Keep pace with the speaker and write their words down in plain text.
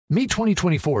Meet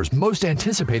 2024's most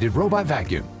anticipated robot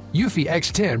vacuum, Eufy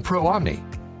X10 Pro Omni.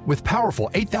 With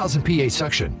powerful 8,000 PA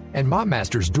suction and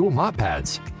MopMaster's dual mop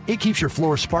pads, it keeps your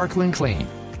floor sparkling clean.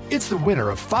 It's the winner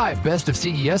of 5 Best of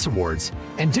CES awards,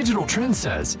 and Digital Trends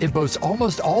says it boasts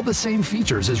almost all the same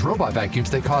features as robot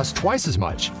vacuums that cost twice as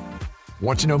much.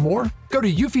 Want to know more? Go to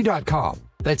eufy.com,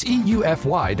 that's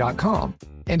EUFY.com,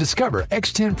 and discover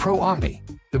X10 Pro Omni,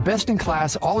 the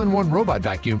best-in-class all-in-one robot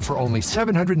vacuum for only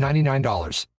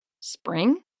 $799.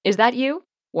 Spring? Is that you?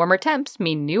 Warmer temps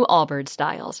mean new Allbirds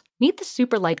styles. Meet the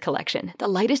Super Light Collection, the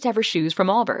lightest ever shoes from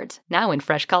Allbirds, now in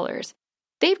fresh colors.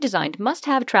 They've designed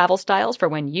must-have travel styles for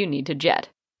when you need to jet.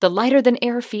 The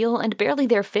lighter-than-air feel and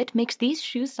barely-there fit makes these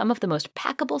shoes some of the most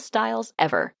packable styles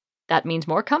ever. That means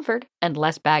more comfort and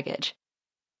less baggage.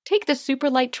 Take the Super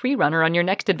Light Tree Runner on your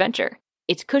next adventure.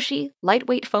 Its cushy,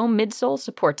 lightweight foam midsole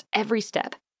supports every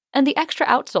step, and the extra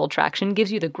outsole traction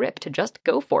gives you the grip to just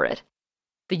go for it.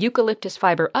 The eucalyptus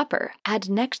fiber upper adds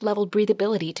next-level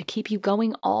breathability to keep you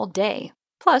going all day.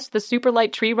 Plus, the Super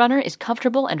Light Tree Runner is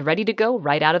comfortable and ready to go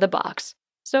right out of the box.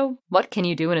 So, what can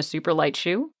you do in a super light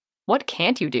shoe? What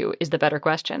can't you do is the better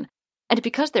question. And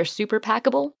because they're super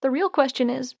packable, the real question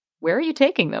is, where are you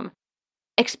taking them?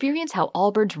 Experience how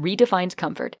Allbirds redefines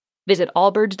comfort. Visit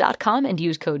allbirds.com and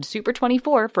use code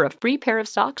SUPER24 for a free pair of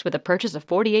socks with a purchase of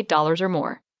 $48 or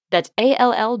more. That's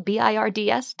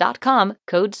ALLBIRDS.com,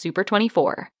 code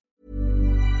SUPER24.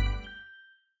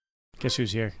 Guess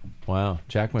who's here? Wow,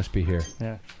 Jack must be here.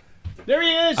 Yeah. There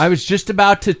he is. I was just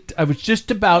about to do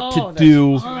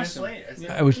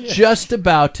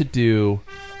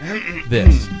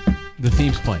this. The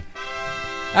theme's playing.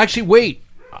 Actually, wait.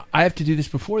 I have to do this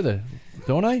before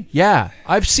don't I? Yeah.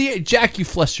 I've seen it. Jack, you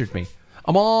flustered me.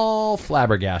 I'm all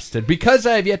flabbergasted because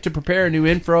I have yet to prepare a new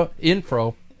intro.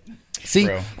 See,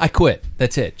 I quit.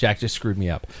 That's it. Jack just screwed me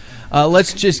up.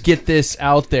 Let's just get this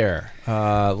out there.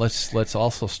 Let's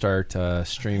also start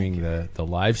streaming the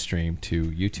live stream to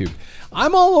YouTube.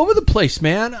 I'm all over the place,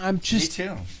 man. Me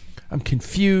too. I'm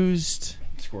confused.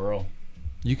 Squirrel.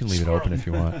 You can leave it open if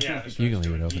you want. Yeah, you can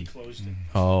leave it open.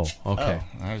 Oh, okay.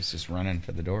 Oh, I was just running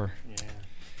for the door. Yeah.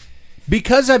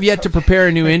 Because I've yet to prepare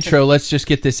a new intro, let's just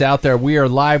get this out there. We are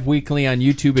live weekly on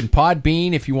YouTube and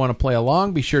Podbean. If you want to play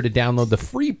along, be sure to download the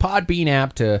free Podbean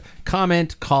app to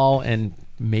comment, call, and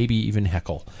maybe even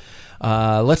heckle.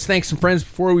 Let's thank some friends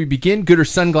before we begin. Gooder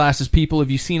Sunglasses, people. Have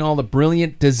you seen all the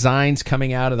brilliant designs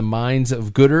coming out of the minds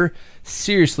of Gooder?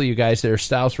 Seriously, you guys, there are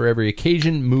styles for every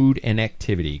occasion, mood, and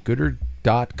activity.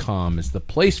 Gooder.com is the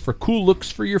place for cool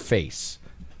looks for your face.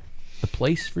 The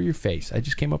place for your face. I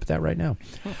just came up with that right now.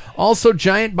 Also,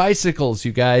 Giant Bicycles,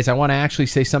 you guys. I want to actually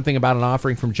say something about an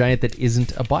offering from Giant that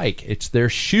isn't a bike. It's their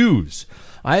shoes.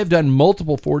 I have done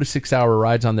multiple 4 to 6 hour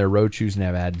rides on their road shoes and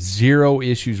have had zero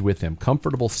issues with them.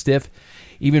 Comfortable, stiff,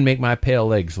 even make my pale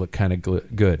legs look kind of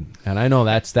good. And I know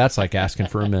that's like asking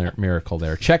for a miracle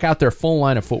there. Check out their full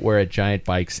line of footwear at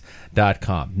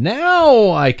giantbikes.com.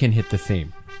 Now I can hit the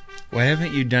theme. Why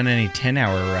haven't you done any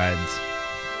 10-hour rides?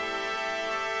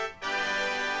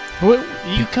 Well,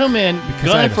 you come in,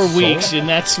 gone for weeks, soul. and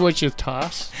that's what you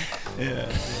toss?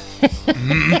 Yeah.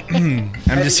 I'm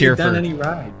just here for... any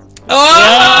rides?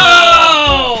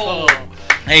 Oh!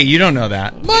 Hey, you don't know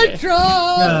that. My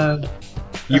drum!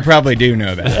 You probably do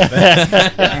know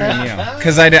that.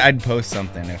 Because I'd post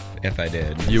something if I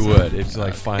did. You would. It's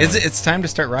like fine. It's time to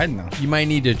start riding, though. You might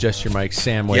need to adjust your mic.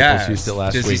 Sam Waples used it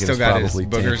last Does week. he still got his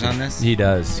boogers on this? He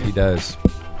does.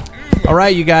 All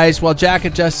right, you guys. While Jack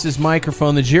adjusts his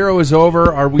microphone, the Giro is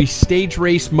over. Are we stage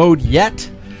race mode yet?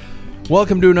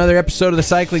 Welcome to another episode of the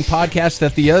Cycling Podcast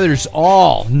that the others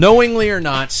all, knowingly or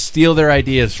not, steal their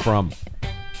ideas from.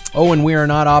 Oh, and we are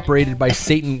not operated by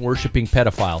Satan-worshipping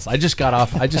pedophiles. I just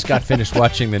got finished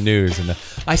watching the news, and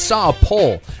I saw a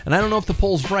poll, and I don't know if the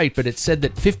poll's right, but it said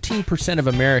that 15% of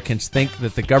Americans think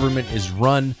that the government is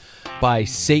run by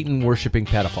Satan-worshipping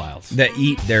pedophiles that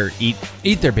eat their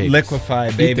babies,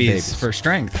 liquefy babies for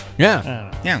strength.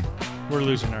 Yeah, yeah. We're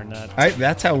losing our nut.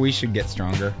 That's how we should get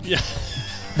stronger. Yeah.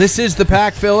 This is the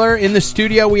Pack Filler. In the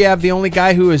studio, we have the only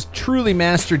guy who has truly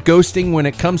mastered ghosting when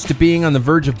it comes to being on the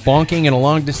verge of bonking in a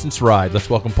long-distance ride. Let's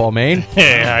welcome Paul Main.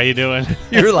 Hey, how you doing?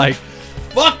 You're like,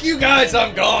 fuck you guys,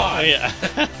 I'm gone.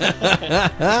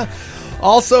 Yeah.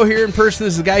 Also here in person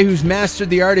is the guy who's mastered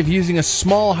the art of using a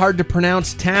small,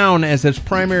 hard-to-pronounce town as his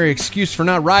primary excuse for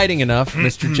not riding enough,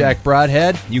 Mr. Jack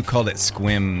Broadhead. You called it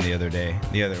Squim the other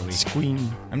week.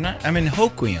 Squim. I'm in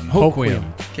Hoquiam. Hoquiam.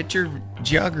 Get your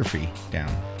geography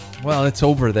down. Well, it's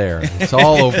over there. It's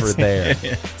all over there.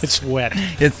 It's wet.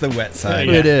 It's the wet side.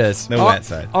 It is. The wet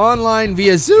side. Online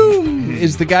via Zoom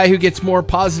is the guy who gets more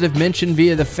positive mention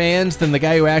via the fans than the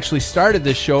guy who actually started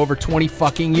this show over 20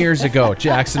 fucking years ago,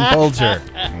 Jackson Bulger.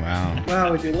 Wow.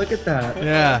 Wow, would you look at that?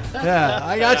 Yeah.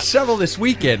 I got several this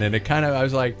weekend, and I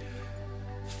was like,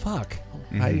 fuck.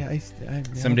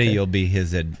 Someday okay. you'll be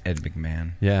his Ed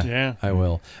McMahon. Yeah. I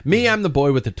will. Me, I'm the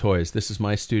boy with the toys. This is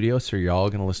my studio, so you're all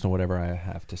going to listen to whatever I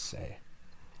have to say.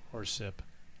 Or sip.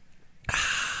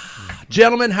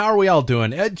 Gentlemen, how are we all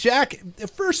doing? Jack,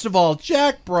 first of all,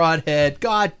 Jack Broadhead,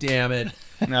 god damn it.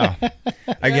 No.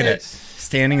 I get it.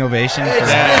 Standing ovation. It's For been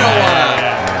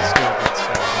that.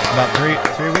 a while.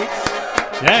 About three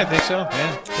weeks? Yeah, I think so.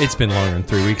 Yeah. It's been longer than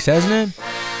 3 weeks, hasn't it?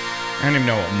 I don't even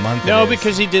know what month No, it is.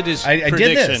 because he did his I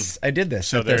prediction. did this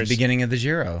So at the there's- beginning of the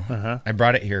Giro. I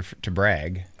brought it here to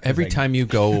brag. Every time you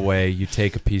go away, you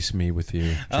take a piece of me with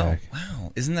you, Oh, Jack.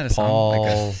 wow. Isn't that a Paul,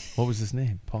 song? Like what was his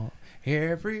name? Paul.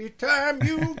 Every time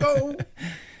you go.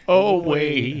 Oh,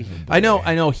 wait. I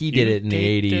know he did it in the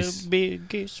You take 80s. the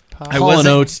biggest pie. I Paul and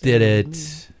wasn't- Oates did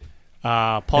it.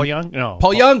 Paul Young? No.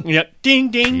 Paul Young? Yeah.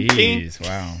 Ding, ding, a, ding. Jeez,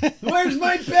 wow. Where's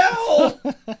my bell?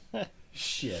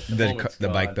 Shit. The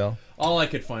bike bell? All I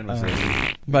could find was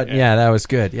this. But yeah, that was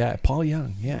good. Yeah, Paul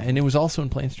Young. Yeah, and it was also in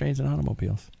Planes, Trains, and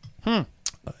Automobiles.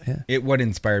 What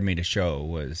inspired me to show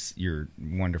was your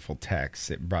wonderful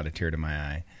text. It brought a tear to my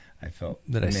eye. I felt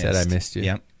That I said I missed you.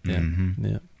 Yep. Yeah. Mhm.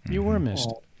 Yeah. You were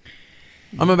missed.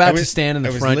 I'm about I was- to stand in I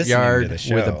the was front listening to yard the with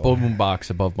show. a boom box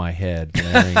above my head,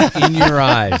 blaring in your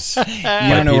eyes. You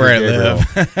don't know where I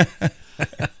live.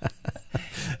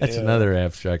 That's another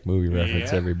abstract movie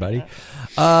reference, everybody.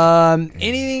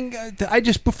 Anything?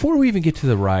 Before we even get to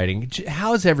the riding,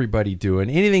 how's everybody doing?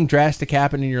 Anything drastic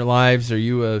happen in your lives? Are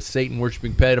you a Satan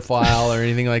worshiping pedophile or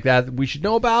anything like that we should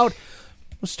know about?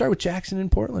 Let's start with Jackson in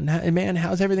Portland. Man,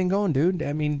 how's everything going, dude?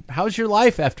 I mean, how's your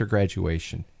life after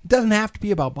graduation? It doesn't have to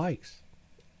be about bikes.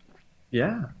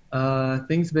 Yeah,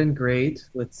 things have been great.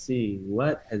 Let's see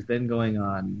what has been going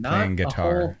on. Not Playing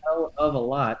guitar. a whole hell of a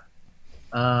lot.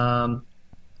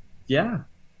 Yeah,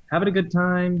 having a good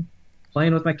time,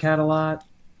 playing with my cat a lot.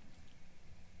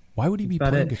 Why would he be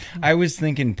About playing it. guitar? I was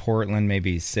thinking Portland,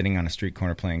 maybe sitting on a street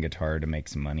corner playing guitar to make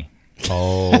some money.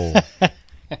 Oh,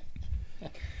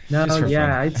 No, Just for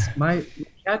yeah, my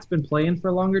cat's been playing for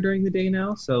longer during the day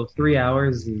now, so 3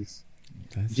 hours is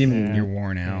Jimmy. You're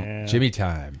worn out. Yeah. Jimmy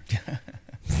time.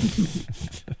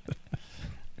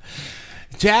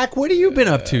 Jack, what have you been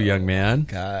up to, young man?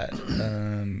 Got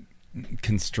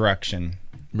construction.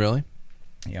 Really?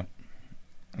 Yep.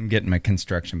 I'm getting my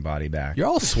construction body back. You're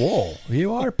all swole.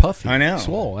 You are puffy. I know.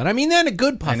 Swole. And I mean that in a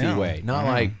good puffy know. way, not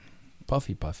like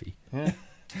puffy.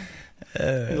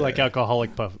 Like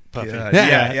alcoholic puffy.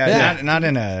 Yeah. Not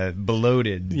in a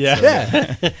bloated.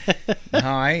 Yeah. No,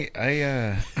 I've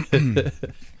been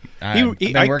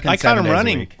I working caught 7 him days a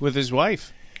running week. with his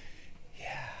wife.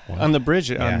 On the bridge,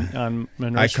 on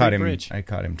Monroe I Street caught him. Bridge. I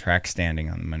caught him track standing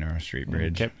on the Monroe Street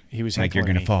Bridge. He was like, "You're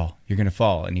heckling gonna me. fall. You're gonna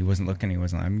fall," and he wasn't looking. He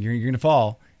wasn't. You're gonna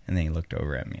fall. And then he looked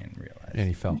over at me and realized. And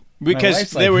he fell. My Because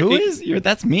wife's they like, were.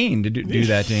 That's mean to do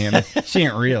that to him. She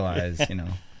didn't realize,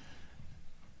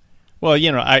 Well,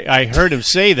 I heard him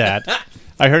say that.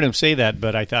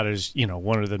 But I thought it was,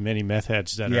 one of the many meth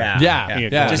heads that Yeah. are going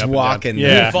Just up and walking. down. You're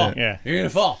Yeah, gonna fall. yeah. You're gonna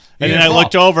fall. And then I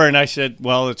looked over and I said,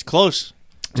 "Well, it's close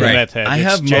to Right. meth head." I It's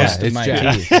have Jack. most of It's my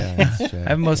Jack. teeth. Yeah, it's Jack. I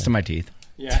have most of my teeth.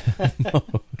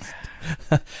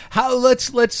 How? Let's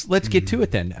get to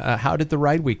it then. How did the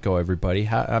ride week go, everybody?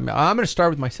 I'm going to start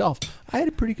with myself. I had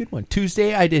a pretty good one.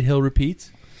 Tuesday, I did hill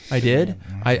repeats. I did.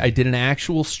 I did an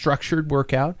actual structured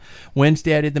workout.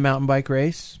 Wednesday, I did the mountain bike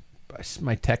race.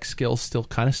 My tech skills still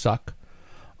kind of suck.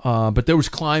 But there was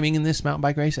climbing in this mountain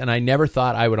bike race, and I never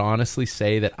thought I would honestly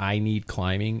say that I need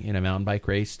climbing in a mountain bike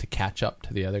race to catch up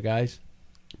to the other guys.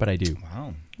 But I do.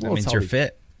 Wow. That Well, it's means all you're we-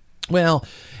 fit. Well,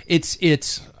 it's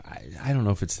I don't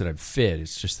know if it's that I'm fit.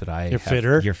 It's just that I You're have-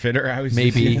 fitter. You're fitter. I was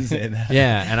Maybe. just gonna say that.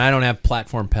 Yeah, and I don't have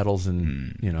platform pedals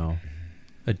and,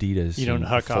 Adidas. You don't and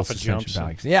huck full off at suspension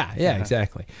jumps. bikes. Yeah,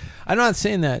 exactly. I'm not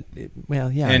saying that.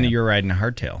 Yeah. And you're riding a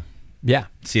hardtail. Yeah.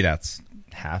 See, that's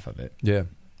half of it. Yeah.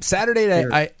 Saturday,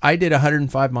 I did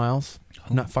 105 miles.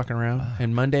 I'm not fucking around.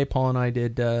 And Monday, Paul and I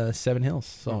did 7 hills.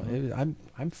 So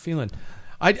I'm feeling.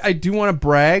 I do want to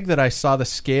brag that I saw the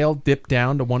scale dip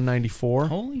down to 194.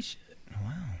 Holy shit.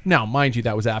 Now, mind you,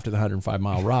 that was after the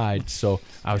 105-mile ride, so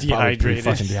I was probably pretty Dehydrated.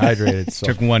 fucking dehydrated. So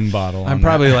Took one bottle. I'm on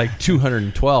probably that. like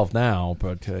 212 now,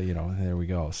 but there we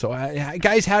go. So,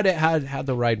 guys, how'd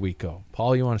the ride week go?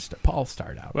 Paul, you want to start? Paul,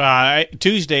 start out. Well,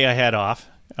 Tuesday I had off,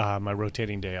 my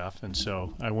rotating day off. And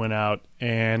so I went out,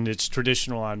 and it's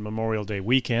traditional on Memorial Day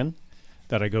weekend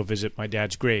that I go visit my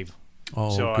dad's grave.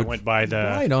 Oh, so I went by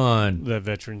the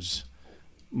Veterans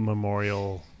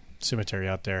Memorial Cemetery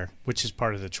out there, which is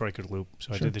part of the Troika Loop.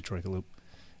 So I did the Troika Loop.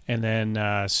 And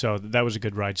then, so that was a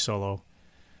good ride solo.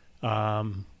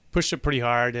 Pushed it pretty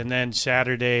hard. And then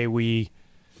Saturday we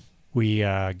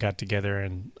got together,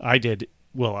 and I did,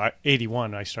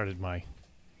 81, I started my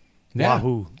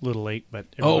Wahoo, little late, but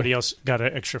everybody else got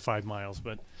an extra 5 miles,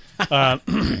 but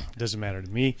doesn't matter to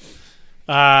me.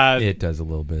 It does a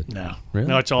little bit. No. Really?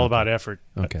 No, it's all about effort.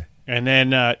 Okay. And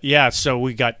then, so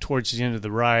we got towards the end of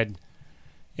the ride,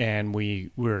 and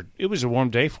it was a warm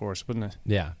day for us, wasn't it?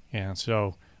 Yeah. Yeah,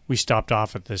 so we stopped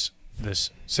off at this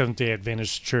Seventh-day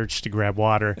Adventist church to grab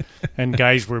water, and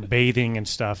guys were bathing and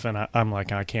stuff, and I'm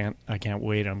like, I can't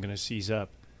wait, I'm going to seize up,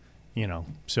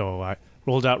 So I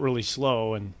rolled out really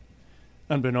slow, and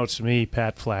unbeknownst to me,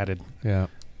 Pat flatted. Yeah.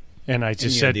 And I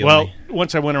just said,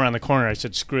 once I went around the corner, I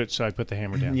said, screw it, so I put the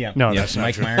hammer down. Yeah. No, that's not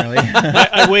Mike true. Meyerly.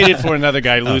 I waited for another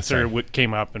guy. Luther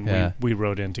came up, and we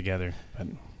rode in together. But,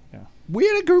 we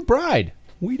had a group ride.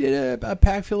 We did a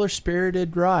pack filler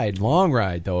spirited ride. Long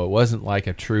ride, though. It wasn't like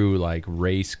a true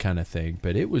race kind of thing,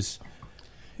 but it was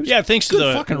thanks to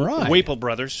the fucking ride. Waple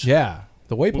brothers. Yeah.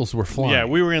 The Waples were flying. Yeah,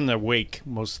 we were in the wake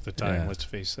most of the time, Yeah. let's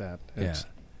face that. Yeah.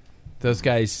 Those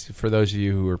guys, for those of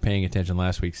you who were paying attention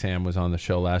last week, Sam was on the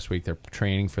show last week. They're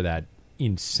training for that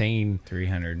insane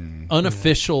 300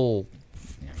 unofficial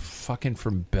fucking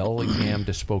from Bellingham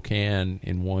to Spokane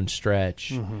in one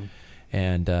stretch.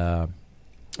 And how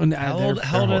old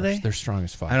are they? They're strong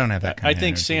as fuck. I don't have that kind I of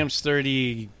think energy. Sam's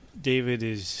 30, David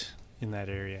is in that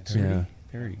area. Yeah.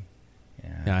 30.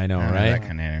 Yeah, I know, don't have right? that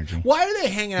kind of energy. Why are they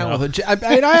hanging out with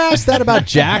I asked that about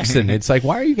Jackson. It's like,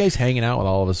 why are you guys hanging out with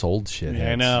all of us old shit?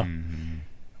 Yeah, I know.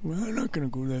 Well, I'm not going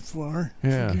to go that far.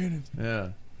 Yeah. Forget it. Yeah.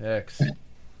 X.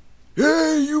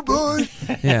 Hey, you boy.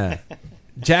 Yeah.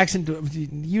 Jackson,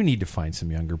 you need to find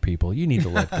some younger people. You need to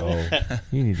let go.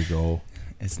 You need to go.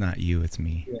 It's not you, it's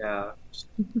me. Yeah.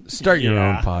 Start your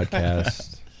own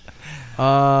podcast.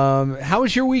 How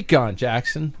was your week gone,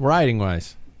 Jackson,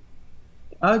 riding-wise?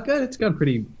 Good. It's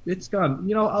gone.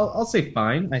 I'll say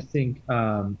fine. I think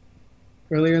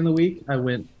earlier in the week I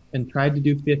went and tried to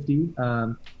do 50,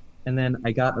 and then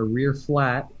I got a rear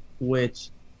flat, which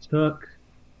I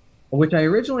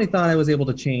originally thought I was able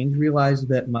to change. Realized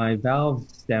that my valve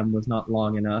stem was not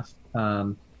long enough.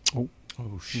 Oh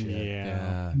shit!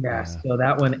 Yeah. So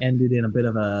that one ended in a bit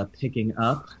of a picking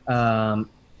up.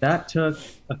 That took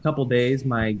a couple days.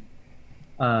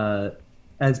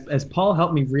 As Paul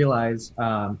helped me realize,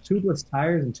 tubeless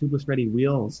tires and tubeless ready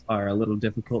wheels are a little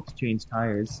difficult to change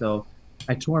tires. So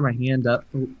I tore my hand up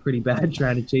pretty bad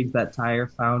trying to change that tire.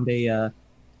 Found a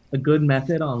good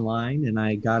method online, and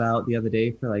I got out the other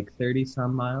day for 30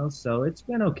 some miles. So it's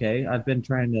been okay. I've been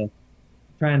trying to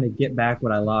get back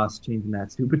what I lost changing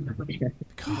that stupid tire.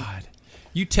 God,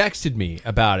 you texted me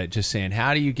about it, just saying,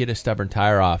 how do you get a stubborn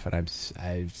tire off? And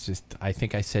I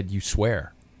think I said, you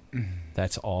swear.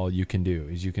 That's all you can do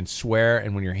is you can swear,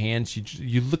 and when your hands,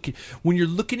 when you're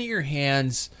looking at your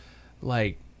hands,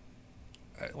 like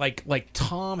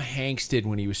Tom Hanks did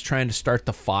when he was trying to start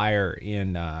the fire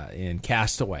in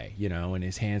Castaway, and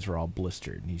his hands were all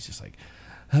blistered, and he's just like,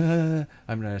 I'm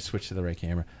gonna switch to the right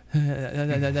camera.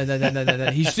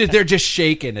 They're just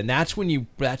shaking, and that's when you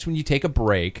take a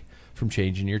break from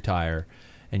changing your tire,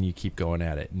 and you keep going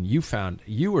at it. And you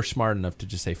were smart enough to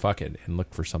just say fuck it and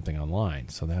look for something online.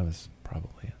 So that was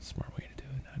probably a smart way to do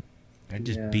it. I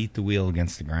just beat the wheel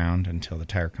against the ground until the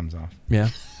tire comes off. Yeah.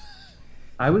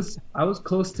 I was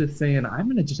close to saying I'm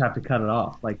gonna just have to cut it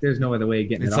off. There's no other way of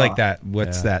getting it It's off. like that.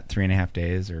 What's that? 3.5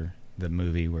 days, or the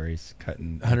movie where he's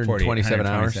cutting 127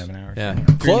 hours. Yeah,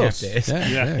 3.5 close. days.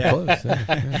 Yeah, close.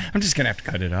 Yeah. I'm just gonna have to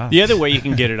cut it off. The other way you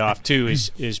can get it off too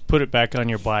is put it back on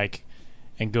your bike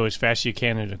and go as fast as you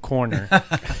can in a corner,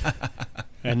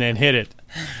 and then hit it.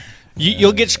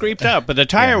 You'll get scraped up, but the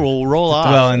tire will roll off.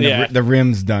 Well, and the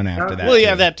rim's done after that. Well,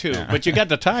 yeah, that too. Yeah. But you got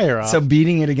the tire off. So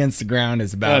beating it against the ground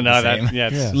is about the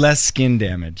same. Less skin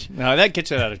damage. No, that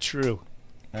gets it out of true.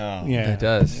 Oh, yeah, it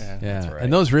does. Yeah, that's right.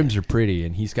 And those rims are pretty,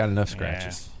 and he's got enough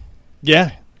scratches.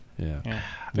 Yeah. I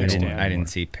didn't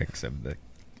see pics of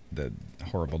the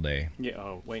horrible day. Yeah.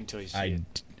 Oh, wait until you see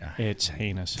it. It's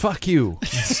heinous. Fuck you!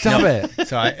 Stop it!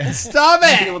 So Stop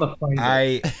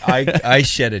it! I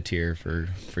shed a tear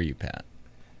for you, Pat.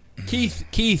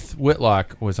 Keith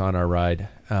Whitlock was on our ride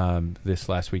this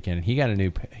last weekend, and he got a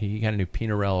new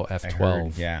Pinarello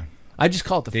F12. Yeah. I just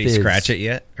call it the Did fizz. you scratch it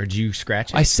yet? Or did you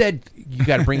scratch it? I said you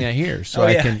got to bring that here so Oh,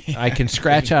 I yeah. can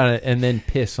scratch on it and then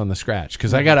piss on the scratch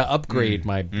because I got to upgrade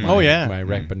my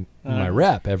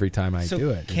rep every time I so do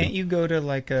it. Can't you go to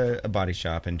like a body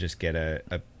shop and just get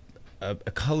a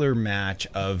color match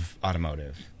of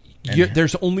automotive?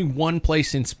 There's only one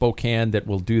place in Spokane that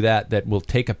will do that will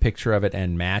take a picture of it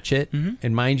and match it. Mm-hmm.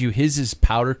 And mind you, his is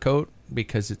powder coat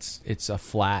because it's a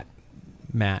flat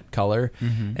matte color,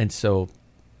 and so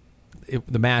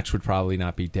the match would probably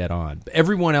not be dead on.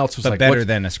 Everyone else was But like, better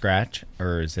than a scratch,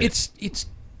 or is it? It's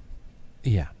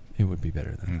yeah, it would be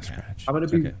better than a scratch. I'm gonna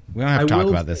be. Okay. We don't have to talk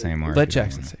about this anymore. Let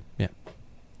Jackson say, yeah.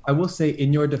 I will say,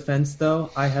 in your defense,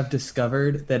 though, I have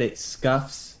discovered that it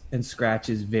scuffs and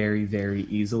scratches very, very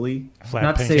easily. Flat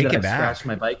Not to paint. say Take that it I've back. scratched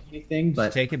my bike or anything,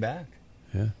 but Take it back.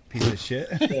 Yeah. Piece of shit.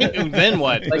 Then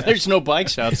what? There's no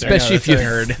bikes out there. Especially if you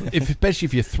that's what I especially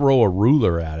if you throw a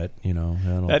ruler at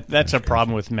it, That's a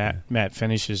problem with matte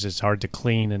finishes. It's hard to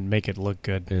clean and make it look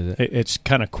good. Is it? It's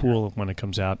kind of cool when it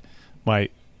comes out. My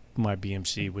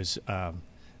BMC was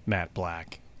matte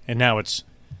black, and now it's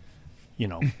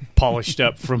polished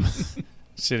up from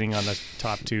sitting on the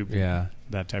top tube. Yeah.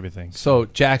 That type of thing. So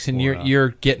Jackson, Or, you're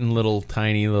getting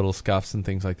tiny little scuffs and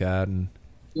things like that, and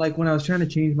like when I was trying to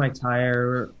change my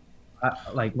tire,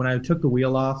 like when I took the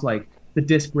wheel off, like the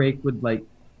disc brake would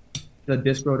the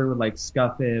disc rotor would like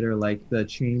scuff it, or like the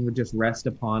chain would just rest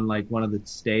upon like one of the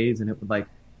stays and it would like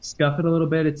scuff it a little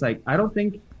bit. It's like, I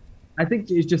think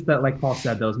it's just that, like Paul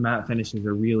said, those matte finishes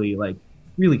are really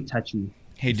touchy.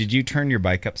 Hey, did you turn your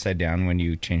bike upside down when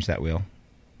you changed that wheel?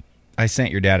 I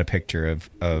sent your dad a picture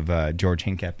of George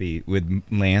Hincapie with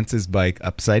Lance's bike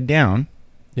upside down.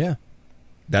 yeah.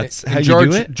 That's And how George,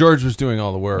 you do it? George was doing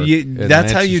all the work. You- and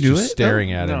that's how Lance you was do just it?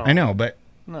 Staring at No. him. I know, but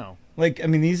No.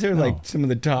 these are like some of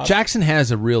the top. Jackson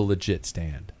has a real legit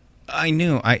stand. I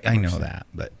know that,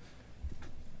 but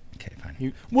okay,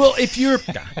 fine. Well, if you're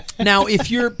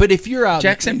out,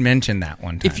 Jackson mentioned that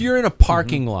one time. if you're in a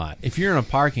parking lot, in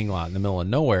the middle of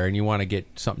nowhere and you want to get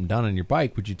something done on your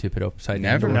bike, would you tip it upside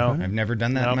never, down? No. I've never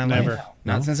done that Nope, in my never. life.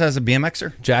 Not since I was a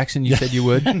BMXer. Jackson, you said you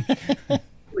would.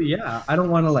 Well, yeah, I don't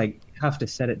want to like have to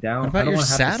set it down. What about I don't your wanna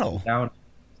have to set saddle? it down.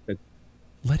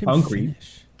 Let him Concrete.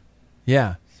 finish.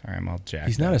 Yeah, Sorry, I'm all jacked.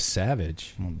 he's not up. a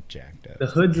savage. I'm all jacked up. The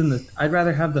hoods and I'd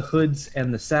rather have the hoods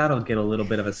and the saddle get a little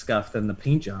bit of a scuff than the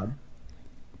paint job.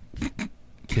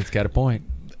 Kid's got a point.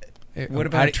 What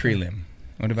about a tree limb?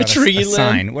 What about a tree limb?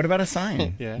 sign? What about a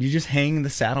sign? Yeah. You just hang the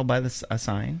saddle by a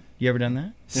sign? You ever done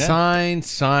that?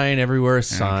 Sign everywhere. A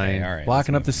sign, all right.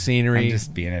 blocking up the scenery. I'm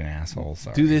just being an asshole.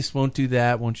 Sorry. Do this, won't do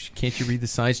that. Can't you read the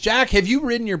signs? Jack, have you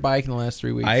ridden your bike in the last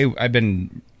 3 weeks?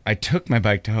 I took my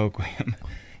bike to Hoquiam.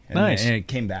 And, Nice. and it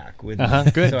came back with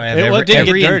good. So I have Well, it didn't get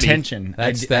every dirty. intention.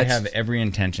 I That's- have every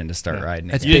intention to start riding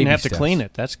That's it. You didn't baby have to steps. clean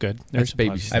it. That's good. That's a baby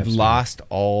positive. steps. I've lost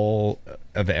all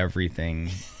of everything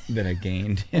that I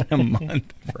gained in a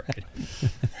month of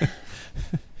riding.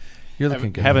 You're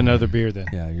looking good. Have another beer then.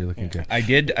 Yeah, you're looking good. I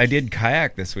did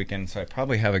kayak this weekend, so I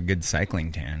probably have a good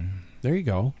cycling tan. There you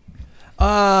go.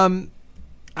 I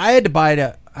had to buy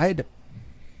it.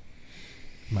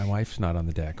 My wife's not on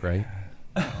the deck, right?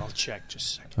 I'll check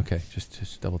just a second. Okay,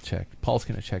 just double check. Paul's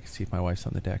going to check and see if my wife's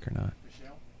on the deck or not.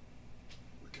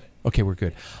 Okay, we're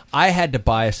good. I had to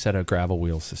buy a set of gravel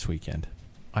wheels this weekend.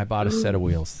 I bought a set of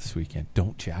wheels this weekend.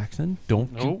 Don't, Jackson.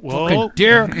 Don't No, you whoa. fucking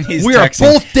dare. He's We are texting.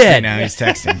 both dead. Now he's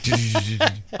texting.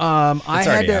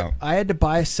 I had to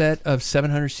buy a set of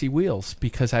 700C wheels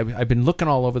because I've been looking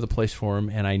all over the place for them,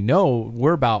 and I know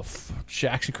we're about,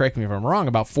 Jackson, correct me if I'm wrong,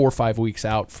 about 4 or 5 weeks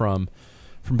out from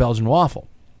Belgian Waffle.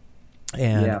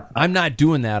 And Yeah. I'm not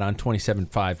doing that on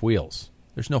 27.5 wheels.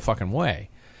 There's no fucking way.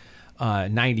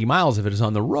 90 miles of it is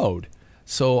on the road.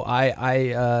 So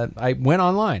I went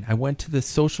online. I went to the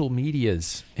social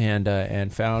medias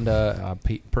and found a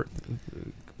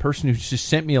person who just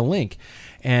sent me a link,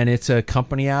 and it's a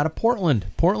company out of Portland,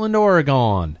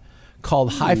 Oregon,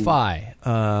 called Hi-Fi.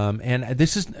 And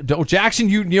this is Jackson.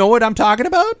 You know what I'm talking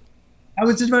about? I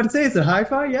was just about to say, it's a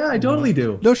hi-fi. Yeah, I totally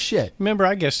do. No shit. Remember,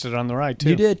 I guessed it on the right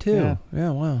too. You did too. Yeah. Yeah.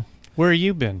 Wow. Where have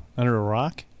you been? Under a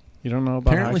rock? You don't know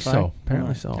about Apparently hi-fi? so.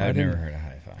 Apparently so. I I've didn't- never heard of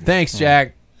hi-fi. Thanks,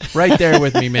 Jack. Right there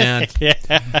with me, man.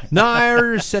 No, I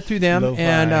already set through them, Lo-fi,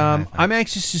 and hi-fi. I'm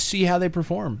anxious to see how they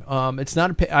perform. It's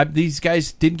not these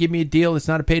guys didn't give me a deal. It's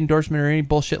not a paid endorsement or any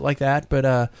bullshit like that. But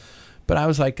I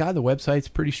was like, God, the website's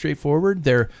pretty straightforward.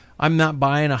 I'm not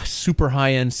buying a super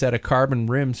high end set of carbon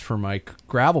rims for my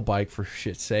gravel bike for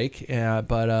shit's sake.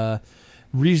 But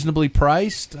reasonably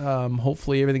priced.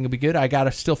 Hopefully everything will be good. I got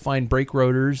to still find brake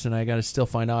rotors, and I got to still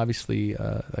find obviously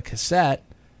a cassette.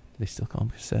 Do they still call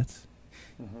them cassettes?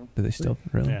 Do they still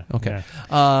really? Yeah. Okay.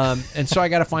 Yeah. And so I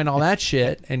got to find all that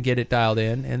shit and get it dialed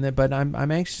in, and then but I'm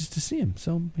anxious to see him.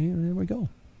 So there we go.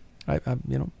 I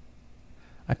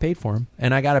paid for him,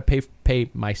 and I got to pay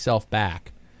myself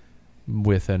back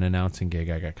with an announcing gig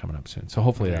I got coming up soon. So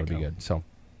hopefully that'll be good. So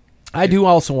I do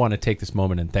also want to take this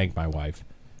moment and thank my wife.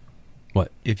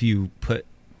 What? If you put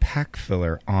pack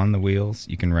filler on the wheels,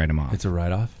 you can write them off. It's a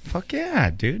write-off? Fuck yeah,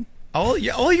 dude. All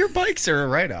your bikes are a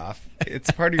write-off.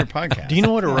 It's part of your podcast. Do you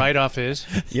know what a write-off is?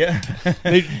 Yeah.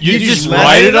 You just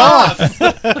write it off.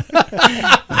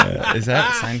 Is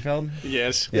that Seinfeld?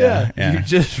 Yes. Yeah. Yeah. You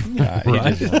just You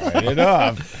just write it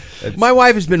off. It's- My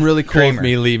wife has been really cool with Kramer.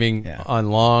 me leaving Yeah. on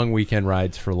long weekend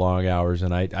rides for long hours,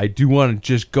 and I do want to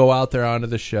just go out there onto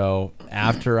the show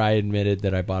after I admitted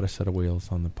that I bought a set of wheels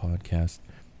on the podcast.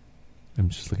 I'm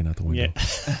just looking out the window.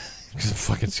 Yeah. Because I'm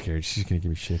fucking scared. She's going to give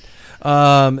me shit.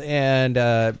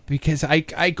 Because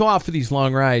I go out for these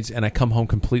long rides, and I come home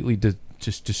completely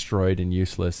just destroyed and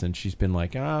useless, and she's been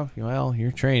like, oh, well,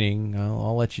 you're training.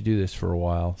 I'll let you do this for a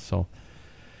while. So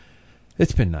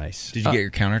it's been nice. Did you get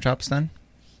your countertops done?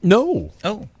 No.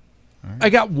 Oh. I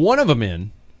got one of them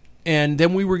in, and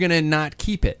then we were going to not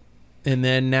keep it. And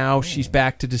then now she's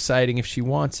back to deciding if she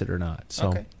wants it or not. So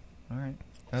Okay. All right.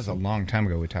 That was a long time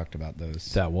ago we talked about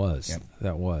those. that was. Yep.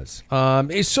 That was.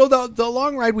 So the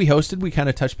long ride we hosted, we kind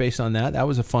of touched base on that. That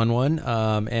was a fun one.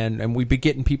 And we've been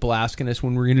getting people asking us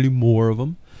when we're going to do more of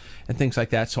them and things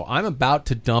like that. So I'm about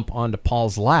to dump onto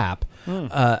Paul's lap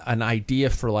an idea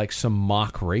for like some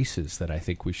mock races that I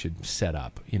think we should set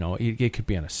up. You know, it could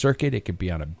be on a circuit, it could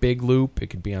be on a big loop, it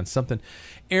could be on something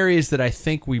areas that I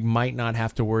think we might not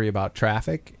have to worry about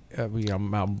traffic.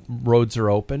 Roads are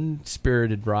open,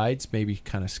 spirited rides. Maybe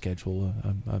kind of schedule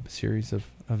a series of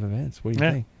events. What do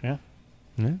you think? Yeah.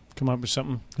 Yeah, Come up with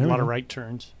something. There A we lot of go. right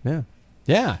turns.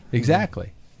 yeah.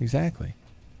 Exactly.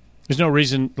 There's no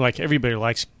reason, like, everybody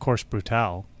likes Course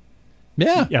Brutale.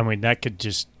 Yeah. Yeah, I mean, that could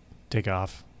just take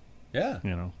off, Yeah. you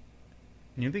know.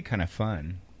 It'd be kind of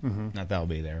fun. Mm-hmm. Not that I'll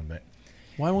be there, but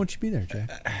Why won't you be there, Jack?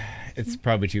 it's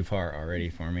probably too far already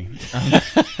for me.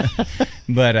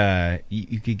 But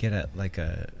you could get a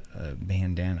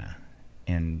bandana,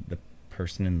 and the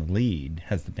person in the lead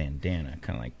has the bandana,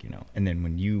 kind of like, you know. And then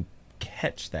when you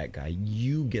catch that guy,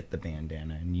 you get the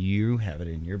bandana, and you have it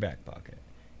in your back pocket.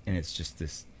 And it's just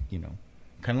this, you know,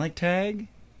 kind of like tag.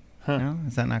 Huh. No?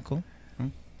 Is that not cool? Huh?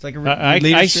 It's like a I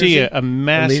leader's see jersey? a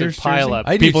massive leader's pile up.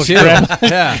 I do People too.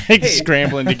 Yeah.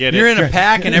 scrambling to get You're it. in a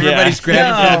pack and everybody's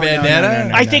grabbing for the bandana.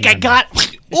 no, I think I no.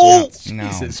 got. Oh, No.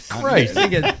 Jesus Christ!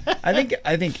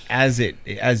 I think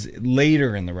as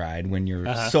later in the ride when you're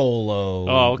solo,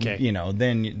 Oh, okay. you know,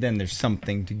 then there's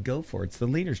something to go for. It's the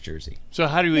leader's jersey. So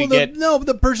how do we Well, get?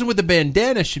 the person with the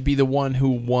bandana should be the one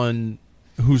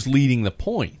who's leading the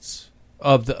points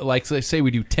of the. Like, let's say we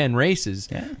do 10 races.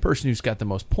 Yeah. The person who's got the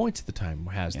most points at the time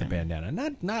has the bandana.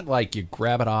 Not like you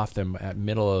grab it off them at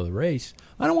middle of the race.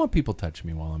 I don't want people touching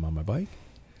me while I'm on my bike.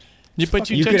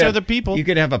 But you touch could have- other people. You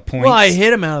could have a points. Well, I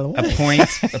hit them out of the way.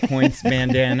 a points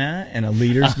bandana and a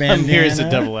leader's bandana. I'm here as a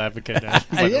devil advocate. By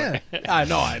the way. I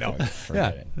know.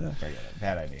 Forget it. Forget it.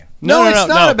 Bad idea. No, it's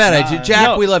not no. a bad idea. Jack,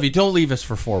 no. we love you. Don't leave us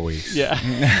for 4 weeks. Yeah.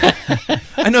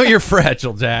 I know you're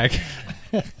fragile, Jack.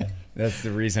 That's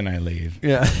the reason I leave.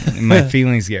 Yeah. My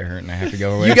feelings get hurt and I have to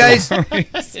go away. You guys,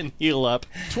 And heal up.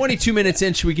 22 minutes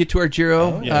in, should we get to our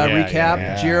Giro Yeah, recap?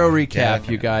 yeah. Giro recap,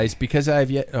 Definitely. you guys, because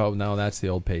I've yet. Oh no, that's the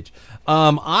old page.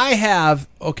 I have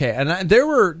there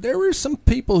were some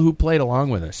people who played along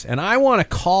with us, and I want to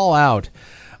call out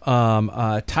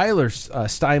Tyler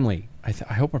Steinley. I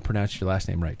hope I pronounced your last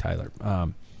name right, Tyler.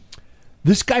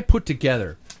 This guy put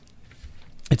together.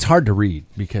 It's hard to read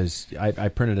because I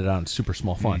printed it out in super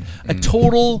small font. A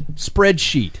total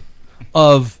spreadsheet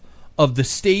of the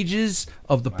stages,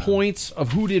 of the points,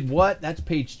 of who did what. That's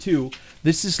page 2.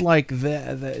 This is like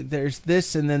there's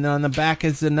this, and then on the back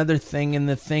is another thing, and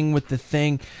the thing with the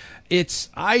thing.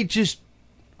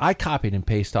 I copied and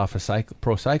pasted off of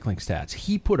Pro Cycling Stats.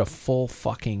 He put a full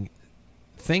fucking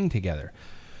thing together.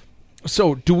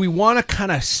 So, do we want to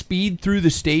kind of speed through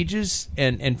the stages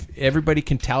and everybody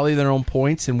can tally their own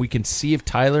points and we can see if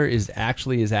Tyler is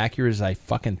actually as accurate as I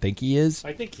fucking think he is?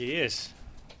 I think he is.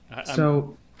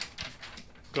 So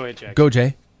Go ahead, Jack. Go,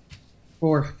 Jay.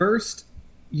 for first,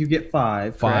 you get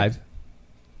 5. 5. correct?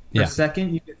 Yeah. For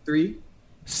second, you get 3.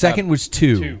 Second was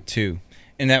 2. 2.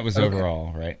 And that was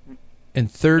overall, right? And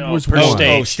third No, was per 1.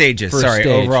 stage. Oh, stages. Per Sorry,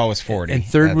 stage. overall was 40. And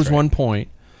third That's was right. 1 point.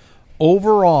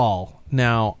 Overall,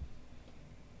 now,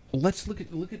 let's look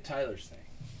at Tyler's thing.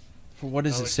 For what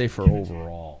does it say for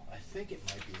overall? I think it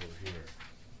might be over here.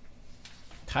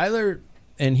 Tyler,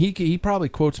 and he probably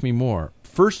quotes me more.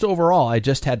 first overall, I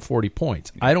just had 40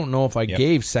 points. I don't know if I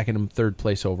gave second and third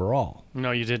place overall.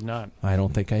 No, you did not. I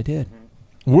don't think I did.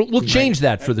 We'll change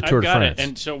that for the Tour I've de got France. it.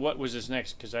 And so what was his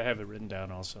next? Because I have it written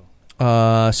down also.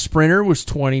 Sprinter was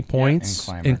 20 points,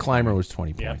 and climber was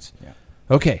 20 points. Yeah.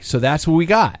 Okay, so that's what we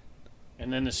got.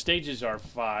 And then the stages are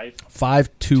 5,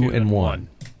 2, and 1.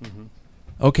 Mm-hmm.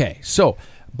 Okay, so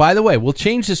by the way, we'll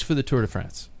change this for the Tour de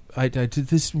France.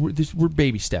 We're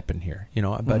baby stepping here,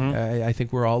 but I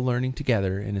think we're all learning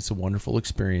together, and it's a wonderful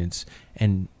experience.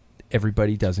 And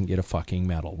everybody doesn't get a fucking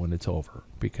medal when it's over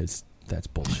because that's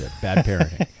bullshit. Bad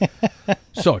parenting.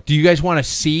 So, do you guys want to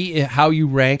see how you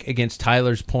rank against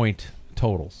Tyler's point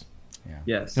totals? Yeah.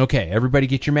 Yes. Okay, everybody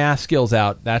get your math skills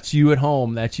out. That's you at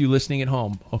home. That's you listening at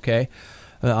home. Okay.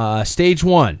 Stage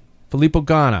 1, Filippo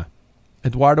Ganna,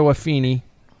 Eduardo Affini,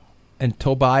 and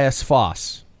Tobias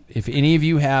Foss. If any of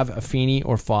you have Affini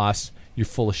or Foss, you're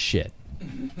full of shit.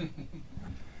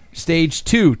 Stage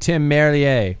 2, Tim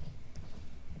Merlier,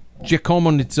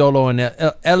 Giacomo Nizzolo, and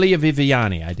Elia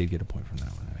Viviani. I did get a point from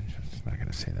that one. I'm not going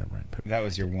to say that right. But That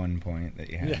was your 1 point that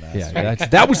you had last week.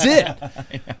 that was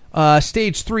it.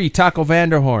 Stage 3, Taco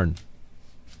Vanderhorn,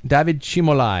 David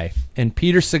Chimolai, and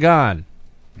Peter Sagan.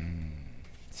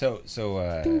 So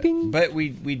Ding, ding. but we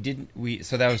didn't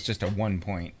so that was just a 1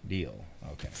 point deal.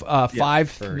 Okay. 5.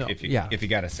 For No, if you yeah.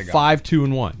 got a cigar. 5, 2,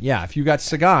 and 1. Yeah, if you got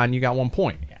Sagan, you got 1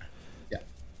 point. Yeah.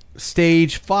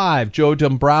 Stage 5, Joe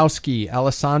Dombrowski,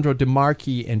 Alessandro De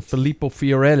Marchi, and Filippo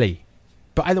Fiorelli.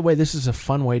 By the way, this is a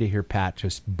fun way to hear Pat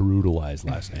just brutalize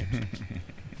last names.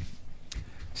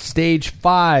 Stage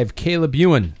 5, Caleb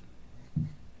Ewan,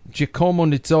 Giacomo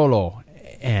Nizzolo,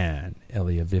 and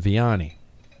Elia Viviani.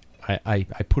 I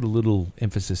put a little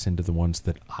emphasis into the ones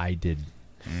that I did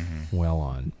well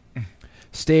on.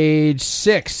 Stage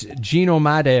 6, Gino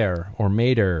Mader, or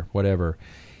Mader, whatever.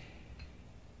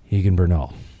 Egan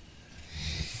Bernal.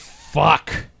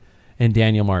 Fuck. And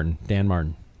Dan Martin.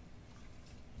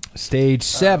 Stage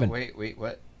 7. Wait,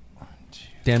 what?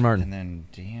 Dan Martin. And then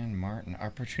Dan Martin.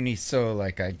 Opportunity. So,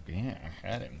 I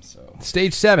had him, so.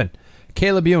 Stage 7,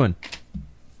 Caleb Ewan,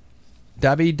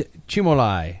 David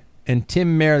Chimolai, and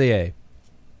Tim Merlier.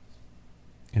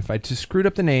 If I just screwed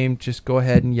up the name, just go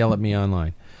ahead and yell at me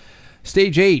online.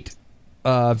 Stage 8,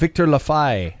 Victor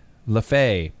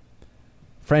Lafay,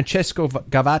 Francesco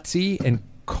Gavazzi, and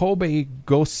Kobe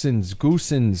Goosens.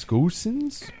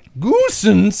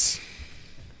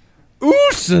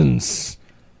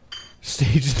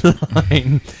 Stage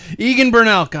 9, Egan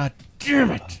Bernal. God damn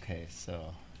it. Okay,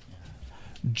 so.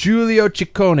 Giulio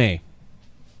Ciccone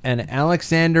and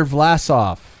Alexander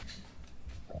Vlasov.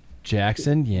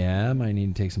 Jackson, yeah, might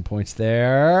need to take some points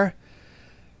there.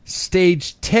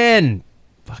 Stage 10,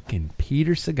 fucking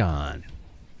Peter Sagan.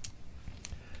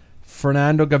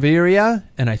 Fernando Gaviria,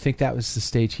 and I think that was the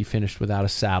stage he finished without a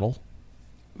saddle.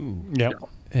 Ooh. Yep.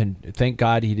 And thank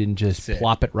God he didn't just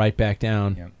plop it right back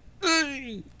down.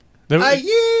 Yep.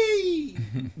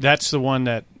 That's the one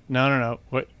that... No.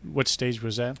 What stage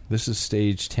was that? This is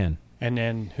stage 10. And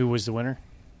then who was the winner?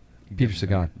 Peter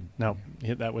Sagan. No,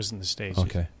 that wasn't the stage.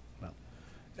 Okay.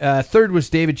 No. Third was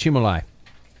David Chimolai.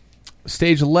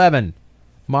 Stage 11,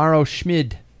 Mauro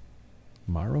Schmid.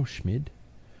 Mauro Schmid?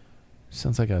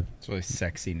 Sounds like a... It's a really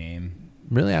sexy name.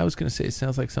 Really? I was going to say it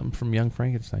sounds like something from Young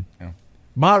Frankenstein. Oh.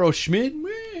 Mauro Schmid?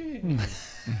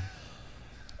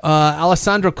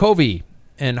 Alessandro Covi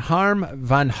and Harm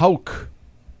van Hoek.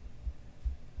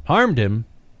 Harmed him.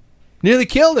 Nearly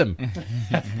killed him.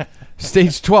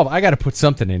 Stage 12. I got to put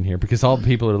something in here because all the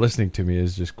people that are listening to me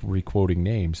is just re-quoting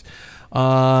names.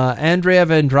 Andrea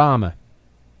Vendrame,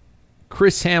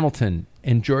 Chris Hamilton,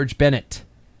 and George Bennett.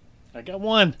 I got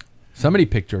one. Somebody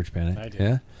picked George Bennett. I did.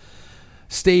 Yeah.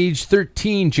 Stage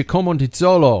 13, Giacomo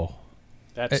Nizzolo.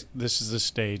 This is the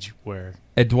stage where...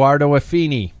 Eduardo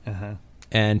Affini.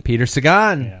 And Peter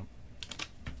Sagan. Yeah.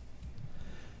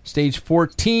 Stage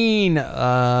 14,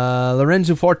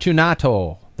 Lorenzo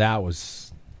Fortunato. That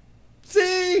was...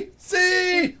 See!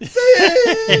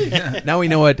 Now we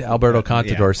know what Alberto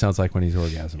Contador sounds like when he's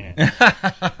orgasming.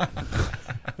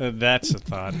 That's a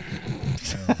thought.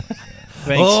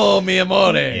 Thanks. Oh, mi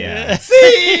amore. Yeah.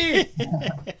 See!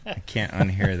 I can't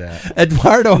unhear that.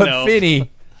 Eduardo No. Affini.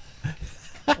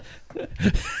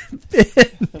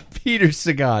 Peter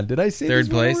Sagan. Did I say Third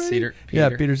this one place, already? Peter. Yeah,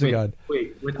 Peter Sagan.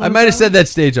 Wait. I might have said that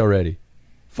stage already.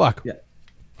 Fuck. Yeah.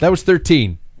 That was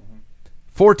 13.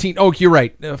 14. Oh, you're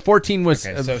right. 14 was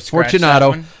Okay, so scratch that Fortunato.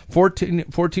 one.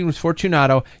 14 was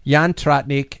Fortunato, Jan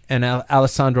Tratnik, and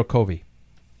Alessandro Covi.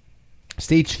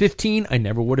 Stage 15, I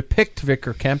never would have picked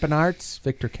Victor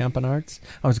Campenarts.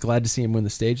 I was glad to see him win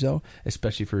the stage, though,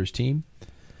 especially for his team,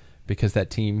 because that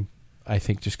team I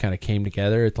think just kind of came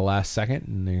together at the last second,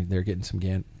 and they're getting some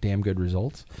damn good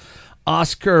results.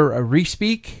 Oscar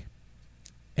Riesbeek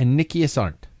and Nikias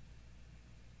Arndt.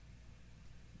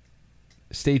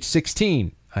 Stage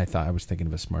 16. I thought I was thinking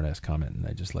of a smart-ass comment, and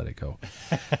I just let it go.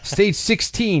 Stage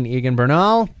 16, Egan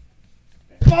Bernal.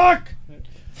 Fuck!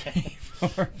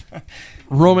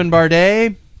 Roman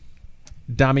Bardet.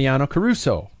 Damiano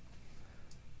Caruso.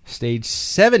 Stage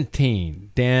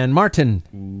 17, Dan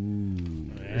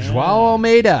Martin. Joao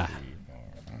Almeida.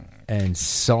 And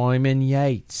Simon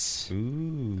Yates.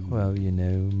 Well, you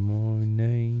know, my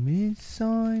name is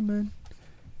Simon,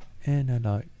 and I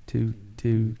like to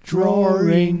do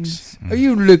drawings. Are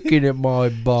you looking at my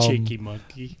bum? Cheeky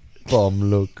monkey. Bum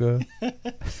looker.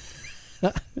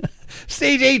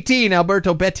 Stage 18,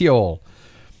 Alberto Bettiol.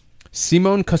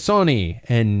 Simone Cassoni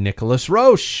and Nicholas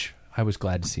Roche. I was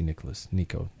glad to see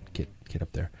Nico get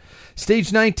up there.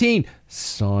 Stage 19,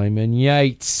 Simon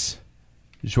Yates,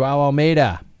 Joao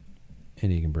Almeida,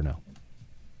 and Egan Bernal.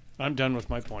 I'm done with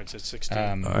my points at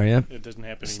 16. Oh, yeah? It doesn't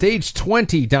happen anymore. Stage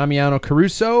 20, Damiano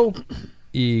Caruso,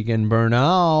 Egan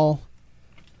Bernal,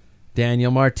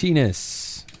 Daniel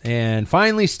Martinez. And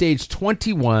finally, stage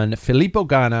 21, Filippo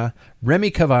Ganna,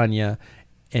 Remy Cavagna,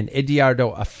 and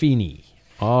Ediardo Affini.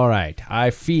 All right,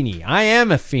 Affini. I am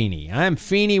Affini. I'm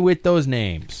Feeney with those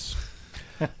names.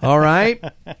 All right.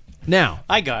 Now.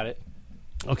 I got it.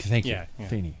 Okay, thank you. Yeah.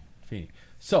 Feeney.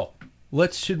 So,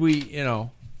 should we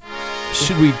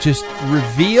just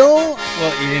reveal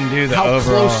Well, you didn't do the how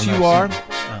overall close you on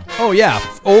are? Oh, yeah.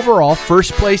 Overall,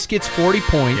 first place gets 40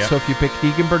 points. Yep. So if you pick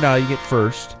Egan Bernal, you get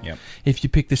first. Yep. If you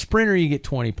pick the sprinter, you get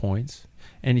 20 points.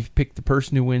 And if you pick the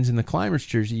person who wins in the climber's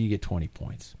jersey, you get 20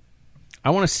 points. I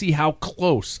want to see how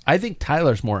close. I think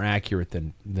Tyler's more accurate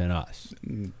than us.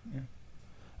 Yeah.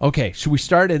 Okay, should we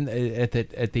start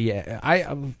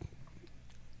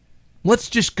let's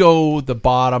just go the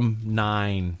bottom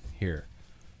 9 here,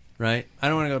 right? I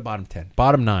don't want to go to bottom 10.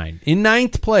 Bottom 9. In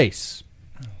 9th place,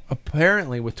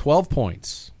 apparently with 12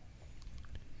 points,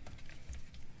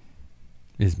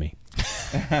 is me.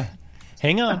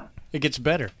 Hang on. It gets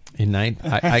better. In 9th,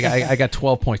 I got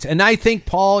 12 points. And I think,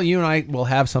 Paul, you and I will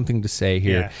have something to say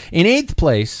here. Yeah. In 8th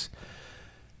place,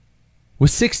 with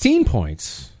 16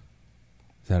 points,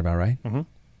 is that about right? Mm-hmm.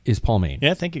 Is Paul Main.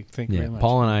 Yeah, thank you. Thank you very much.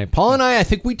 Paul and I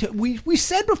think we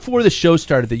said before the show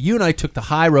started that you and I took the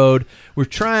high road. We're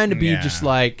trying to be just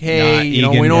like, hey, Not we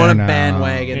Egan don't want to Bernal.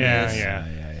 bandwagon Yeah, this. yeah.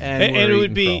 And And we're it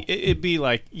would eating be it'd be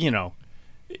like,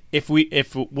 if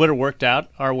it would have worked out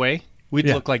our way, we'd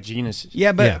Yeah. look like geniuses.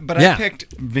 Yeah, but Yeah. I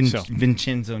picked So.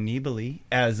 Vincenzo Nibali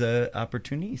as a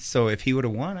opportunity. So if he would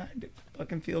have won, I'd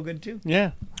fucking feel good too.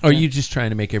 Yeah. Are you just trying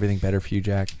to make everything better for you,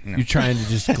 Jack? No. You're trying to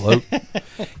just gloat?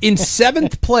 In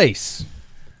 7th place,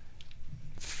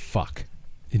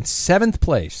 in 7th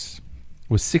place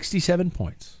with 67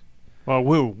 points. Well,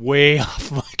 we're way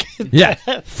off. Yeah,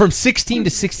 from 16 to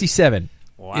 67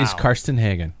 Wow. is Karsten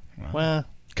Hagen. Well,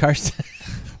 Karsten.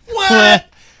 what?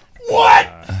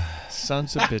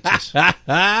 Sons of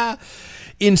bitches.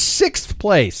 In 6th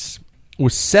place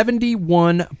with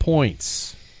 71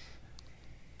 points,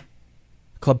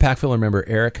 Club Packville member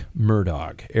Eric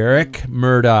Murdoch. Eric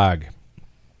Murdoch.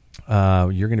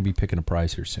 You're going to be picking a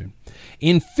prize here soon.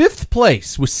 In 5th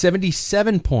place with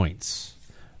 77 points,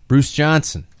 Bruce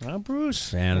Johnson. Oh,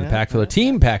 Bruce. Fan of the Packville.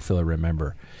 Team Packville,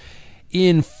 remember.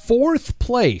 In 4th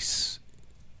place,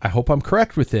 I hope I'm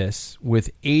correct with this, with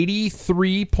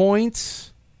 83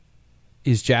 points,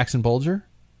 is Jackson Bolger.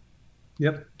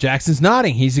 Yep. Jackson's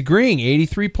nodding. He's agreeing.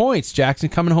 83 points. Jackson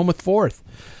coming home with 4th.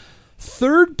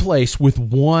 3rd place with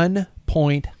 1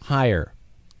 point higher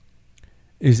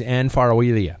is Ann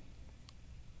Farawila.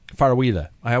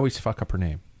 I always fuck up her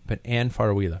name, but Ann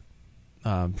Farawila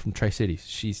from Tri-Cities.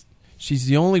 She's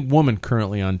the only woman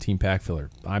currently on Team Packfiller.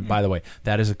 By the way,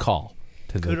 that is a call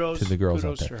to the girls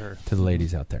out there, for her. to the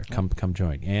ladies out there. Come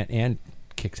join. Ann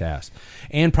kicks ass.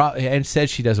 Ann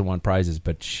says she doesn't want prizes,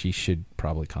 but she should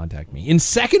probably contact me. In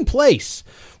 2nd place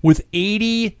with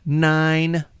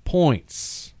 89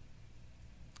 points,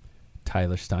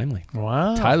 Tyler Steinle.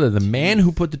 Wow. Tyler, the man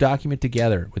who put the document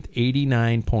together with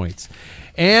 89 points.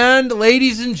 And,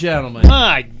 ladies and gentlemen.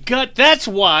 My God, that's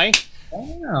why.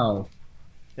 Wow.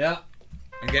 Yeah.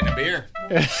 I'm getting a beer.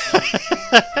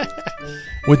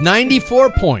 With 94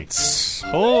 points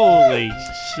Holy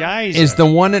shiza. is the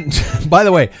one. By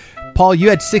the way, Paul, you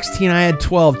had 16, I had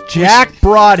 12. Jack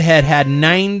Broadhead had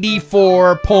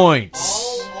 94 points.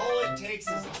 All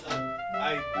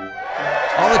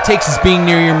it takes is being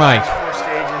near your mic.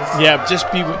 Yeah, just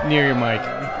be near your mic.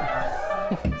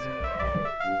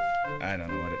 I don't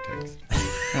know what it takes.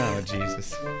 Oh,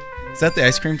 Jesus. Is that the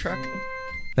ice cream truck?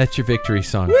 That's your victory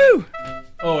song. Woo!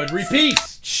 Oh, it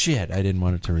repeats. Shit, I didn't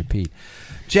want it to repeat.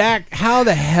 Jack, how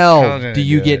the hell do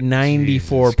you get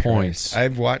 94 points?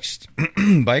 I've watched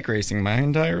bike racing my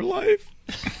entire life.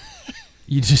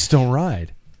 You just don't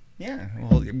ride. Yeah.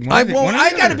 Well,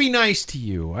 I got to be nice to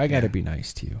you. I got to be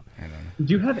nice to you. I don't know.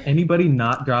 Did you have anybody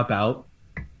not drop out?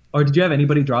 Or did you have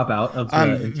anybody drop out of the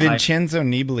entire... Vincenzo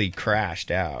Nibali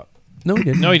crashed out. No, he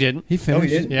didn't. No, he didn't. He finished. Oh, he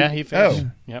didn't? Yeah, he finished.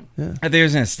 Oh. Yep. I think it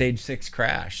was in a stage 6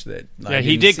 crash.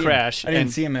 He did crash. I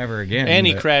didn't see him ever again. And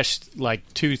he crashed like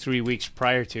 2-3 weeks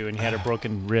prior to, and he had a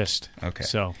broken wrist. Okay.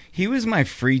 So he was my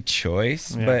free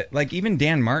choice, but like even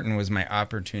Dan Martin was my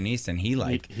opportunist, and he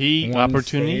won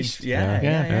opportunist. stage.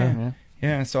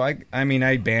 Yeah. So I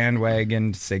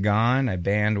bandwagoned Sagan. I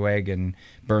bandwagoned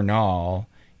Bernal.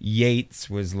 Yates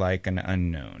was like an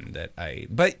unknown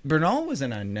but Bernal was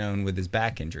an unknown with his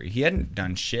back injury. He hadn't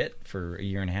done shit for a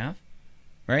year and a half,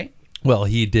 right? Well,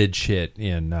 he did shit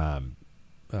in a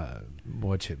lot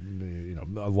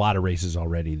of races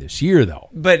already this year, though.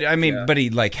 But but he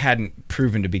like hadn't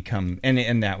proven to become,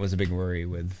 and that was a big worry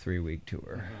with 3-week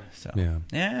tour. So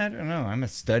I don't know. I'm a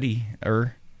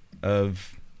studier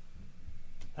of.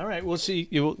 All right, we'll see.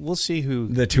 We'll see who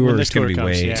the tour is going to be.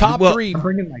 Comes, way top three. I'm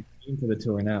bringing my game for the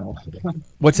tour now.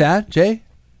 What's that, Jay?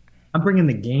 I'm bringing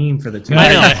the game for the tour.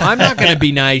 I know. I'm not going to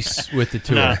be nice with the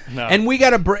tour. No. And we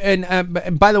got to.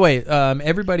 And by the way,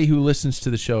 everybody who listens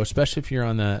to the show, especially if you're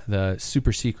on the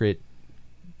super secret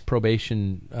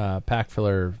probation pack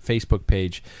filler Facebook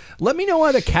page, let me know what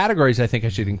other categories I think I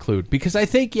should include, because I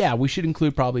think we should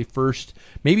include probably first,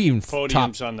 maybe even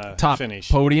podiums on the top finish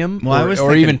podium, well,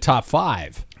 or even top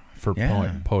 5 for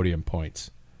podium points.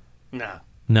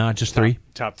 No, just 3.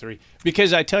 Top 3.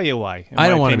 Because I tell you why. I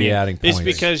don't want to be adding points. It's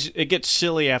because it gets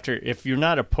silly after. If you're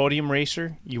not a podium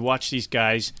racer, you watch these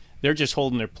guys. They're just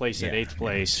holding their place at 8th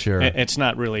place. Sure. It's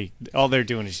not really. All they're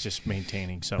doing is just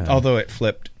maintaining. So although it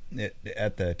flipped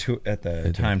at the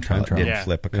time trial, it did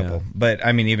flip a couple. Yeah. But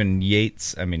even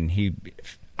Yates.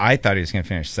 I thought he was going to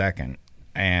finish second.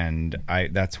 And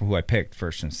that's who I picked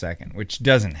first and second, which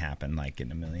doesn't happen like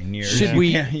in a million years.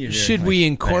 Should we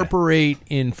incorporate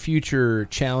in future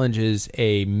challenges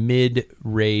a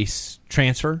mid-race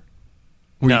transfer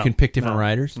where you can pick different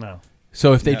riders? No.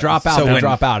 So if they drop out, they'll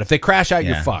drop out. If they crash out,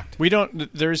 you're fucked. We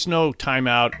don't. There's no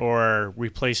timeout or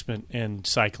replacement in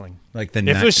cycling. Like if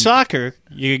it was soccer,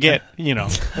 you get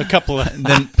a couple of.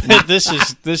 This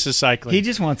is cycling. He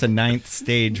just wants a 9th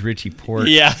stage Richie Port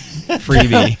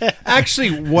freebie.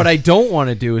 Actually, what I don't want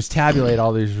to do is tabulate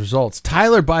all these results.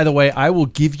 Tyler, by the way, I will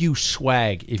give you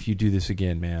swag if you do this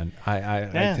again, man.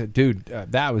 Dude,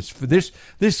 that was for this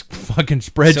fucking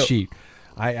spreadsheet.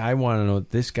 I want to know.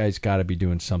 This guy's got to be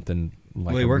doing something.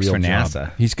 Like he works for job.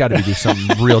 NASA. He's got to be doing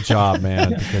something real job, man.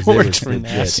 Because works for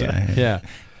NASA. Yeah.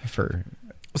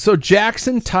 So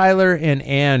Jackson, Tyler, and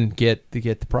Ann get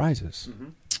the prizes.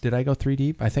 Mm-hmm. Did I go 3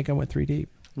 deep? I think I went 3 deep.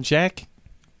 Jack,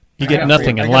 you get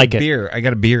nothing and like it. I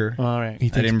got a beer. All right.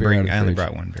 I only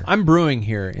brought 1 beer. I'm brewing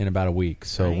here in about a week,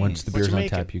 so nice. once the beer's on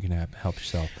tap, you can help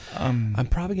yourself. I'm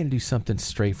probably going to do something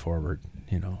straightforward.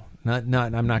 I'm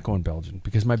not going Belgian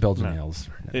because my Belgian nails.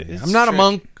 I'm not a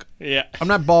monk. Yeah. I'm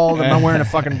not bald. I'm not wearing a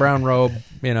fucking brown robe.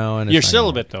 And you're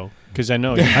celibate though, because I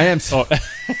know you. I am. Oh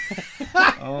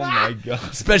my god!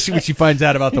 Especially when she finds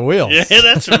out about the wheels. Yeah,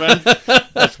 that's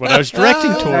what I was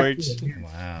directing towards.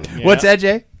 Wow. Yeah. What's that,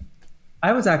 Jay?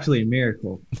 I was actually a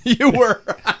miracle. You were.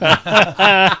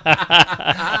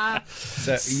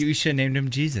 So you should have named him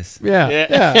Jesus.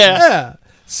 Yeah.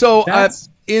 So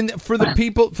for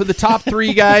the top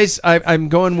 3 guys, I'm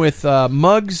going with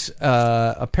mugs,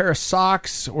 a pair of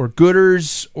socks, or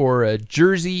Gooders, or a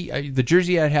jersey. The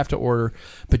jersey I'd have to order,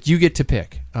 but you get to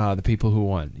pick the people who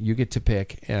won. You get to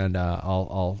pick, and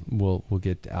we'll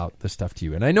get out the stuff to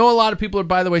you. And I know a lot of people are,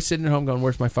 by the way, sitting at home going,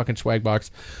 "Where's my fucking swag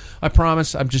box?" I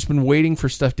promise, I've just been waiting for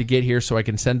stuff to get here so I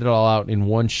can send it all out in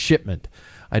one shipment.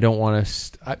 I don't want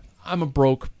to. I'm a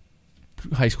broke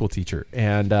high school teacher,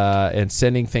 and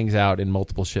sending things out in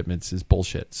multiple shipments is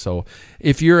bullshit. So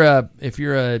if you're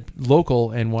a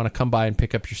local and want to come by and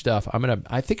pick up your stuff,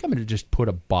 I think I'm gonna just put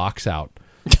a box out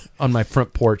on my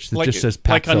front porch that just says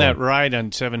pack on that ride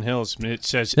on Seven Hills. It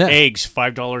says eggs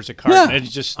 $5 a carton. Yeah.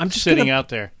 It's just sitting out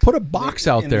there. Put a box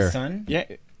out there. The sun? Yeah.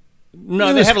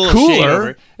 No, they have a little shade over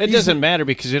it. It doesn't matter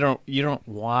because you don't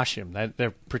wash them.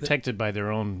 They're protected by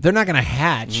their own. They're not going to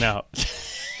hatch. No.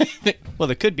 Well,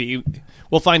 they could be.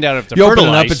 We'll find out if they're you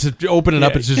fertilized. Open it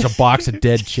up. It's just a box of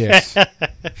dead chicks.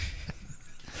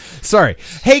 Sorry.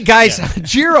 Hey, guys,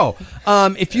 Giro,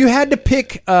 if you had to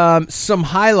pick some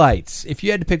highlights, if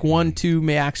you had to pick 1, 2,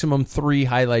 maximum 3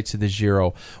 highlights of the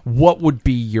Giro, what would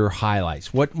be your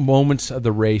highlights? What moments of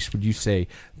the race would you say,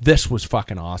 this was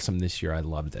fucking awesome this year? I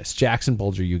love this. Jackson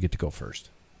Bulger, you get to go first.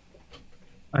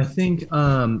 I think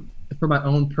for my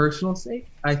own personal sake,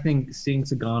 I think seeing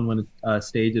Sagan win a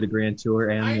stage at a Grand Tour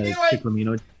and the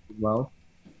Ciclamino as well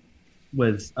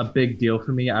was a big deal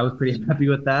for me. I was pretty happy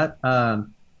with that.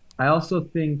 I also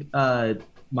think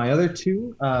my other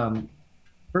two,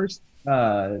 first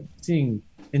seeing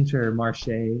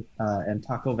Intermarché and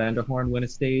Taco Vanderhorn win a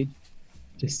stage,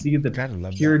 to see the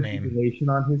pure jubilation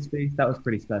on his face, that was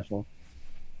pretty special.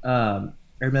 And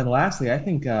then lastly, I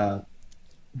think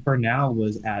Bernal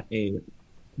was at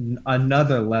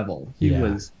another level. He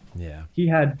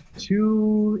had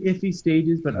 2 iffy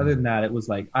stages, but other than that, it was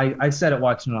like I said it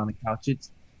watching it on the couch. It's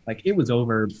like it was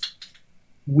over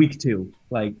week 2.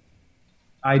 Like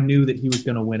I knew that he was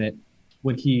going to win it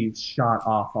when he shot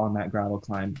off on that gravel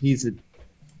climb.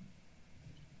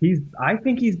 I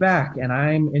think he's back, and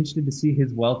I'm interested to see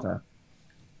his Vuelta.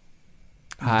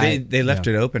 They left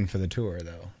it open for the tour,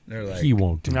 though. They're like, he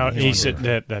won't do no, it. he said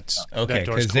that's okay,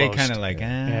 because they kind of like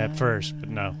at first, but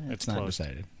no, it's not closed.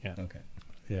 decided. Yeah. Okay.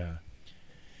 Yeah.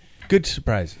 Good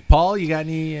surprise. Paul, you got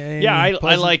any yeah,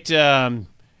 I liked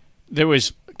there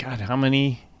was how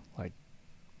many, like,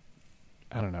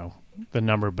 I don't know the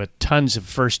number, but tons of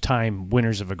first time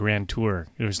winners of a Grand Tour.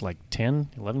 It was like 10,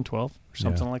 11, 12 or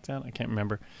something like that. I can't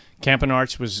remember.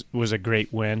 Campenarts was a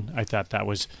great win. I thought that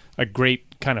was a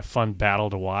great kind of fun battle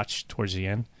to watch towards the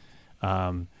end.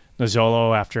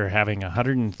 Nozzolo, after having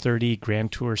 130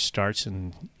 Grand Tour starts,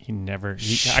 and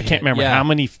I can't remember how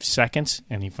many seconds,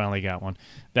 and he finally got one.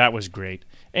 That was great.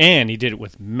 And he did it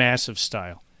with massive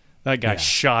style. That guy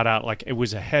shot out like it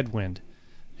was a headwind,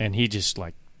 and he just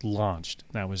like launched.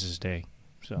 That was his day.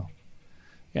 So,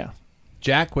 yeah.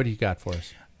 Jack, what do you got for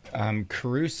us?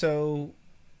 Caruso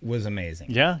was amazing.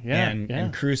 Yeah.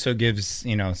 And Caruso gives,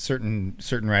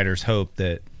 certain riders hope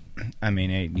that, I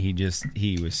mean,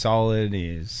 he was solid.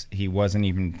 He wasn't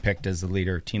even picked as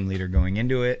the team leader going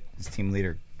into it. His team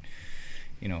leader,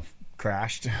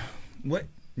 crashed. What?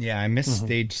 Yeah, I missed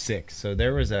stage 6. So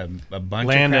there was a bunch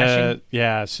of crashing.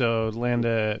 Yeah, so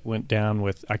Landa went down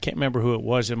with, I can't remember who it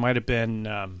was. It might have been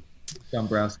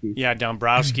Dombrowski. Yeah,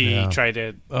 Dombrowski tried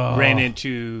to ran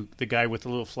into the guy with the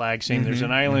little flag saying there's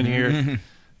an island here,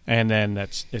 and then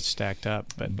it's stacked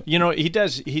up. But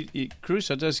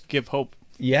Caruso does give hope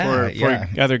for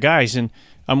other guys, and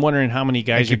I'm wondering how many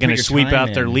guys are going to sweep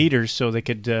out their leaders so they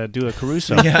could do a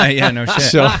Caruso. No shit.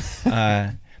 So,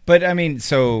 but I mean,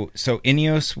 so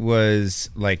Ineos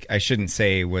was like, I shouldn't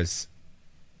say was.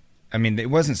 I mean, it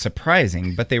wasn't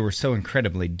surprising, but they were so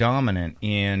incredibly dominant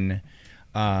in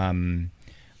Martinez,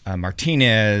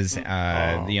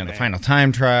 the final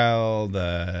time trial.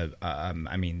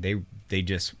 I mean, they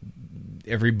just,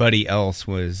 everybody else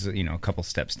was a couple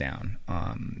steps down.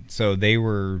 So they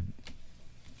were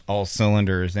all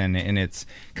cylinders, and it's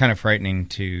kind of frightening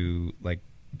to like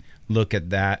look at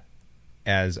that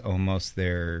as almost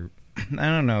their, I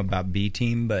don't know about B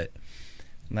team, but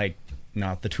like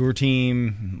not the tour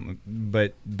team,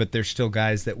 but there's still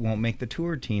guys that won't make the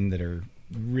tour team that are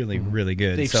really, really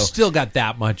good. They've still got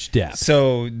that much depth.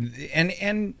 So,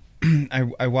 and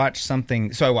I watched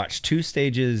something. So I watched 2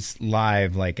 stages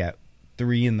live, like at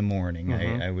 3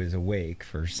 a.m. I was awake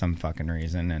for some fucking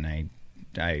reason, and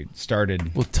I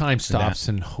started. Well, time stops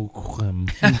in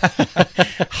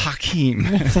Hakim.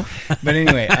 But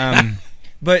anyway,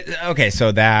 but okay,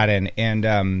 so that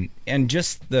and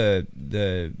just the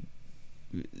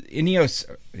Ineos,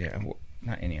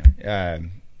 not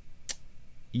Ineos.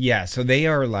 So they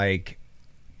are like,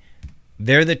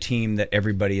 they're the team that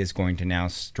everybody is going to now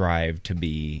strive to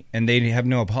be, and they have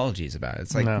no apologies about it.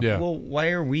 It's like, well,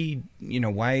 why are we,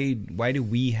 why do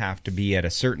we have to be at a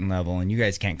certain level and you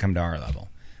guys can't come to our level?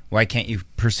 Why can't you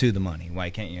pursue the money? Why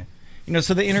can't you?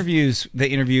 So the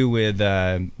interview with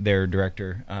their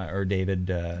director, or David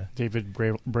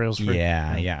Brailsford.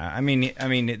 Yeah. I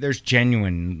mean, there's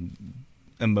genuine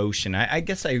emotion. I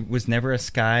guess I was never a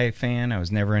Sky fan. I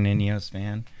was never an Ineos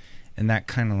fan, and that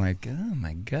kind of like, oh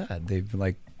my god, they've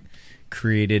like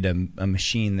created a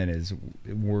machine that is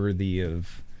worthy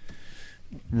of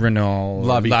Renault,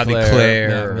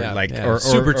 Laviclaire, or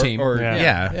Super Team,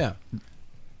 yeah.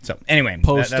 So anyway,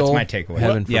 Postal, that's my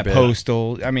takeaway.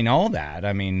 Postal. I mean, all that.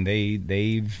 I mean,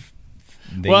 they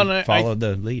followed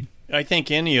the lead. I think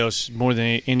Ineos, more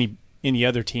than any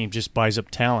other team, just buys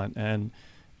up talent. And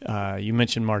you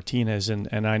mentioned Martinez,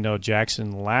 and I know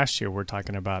Jackson last year. We're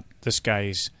talking about this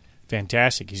guy's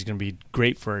fantastic. He's going to be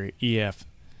great for EF.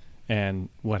 And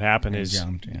what happened And is,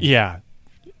 jumped,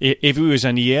 if he was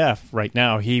on EF right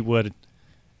now, he would.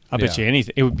 I bet Yeah. you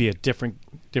anything. It would be a different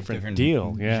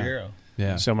deal. Yeah. Giro.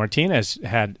 Yeah. So Martinez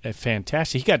had a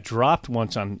fantastic. He got dropped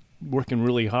once on working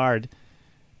really hard,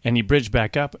 and he bridged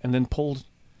back up and then pulled,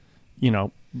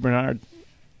 Bernal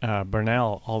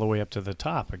all the way up to the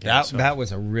top again. That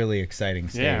was a really exciting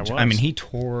stage. Yeah, it was. I mean, he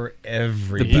tore The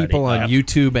everybody. people on up.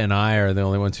 YouTube and I are the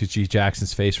only ones who see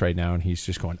Jackson's face right now, and he's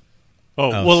just going, Oh,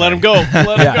 Oh, well, let sorry. him go.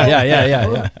 Let him go.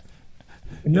 yeah.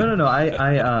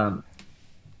 No.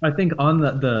 I think on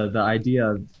the idea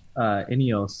of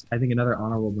Ineos, I think another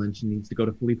honorable mention needs to go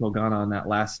to Filippo Ganna on that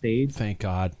last stage. Thank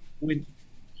God. When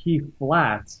he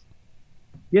flats,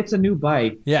 gets a new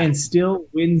bike, Yeah. and still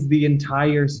wins the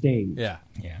entire stage. Yeah.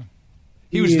 Yeah.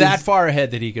 He was is- that far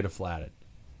ahead that he could have flatted.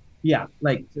 Yeah,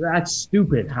 like that's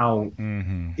stupid how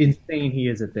insane he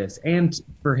is at this, and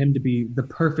for him to be the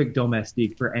perfect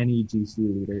domestique for any GC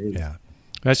leader. Is, Yeah.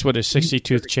 That's what a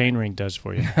 60-tooth chainring does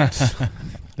for you.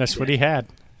 That's what he had.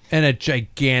 And a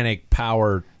gigantic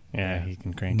power Yeah, he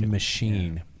can crank it.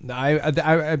 machine.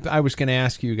 I was going to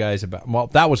ask you guys about. Well,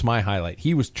 that was my highlight.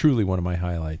 He was truly one of my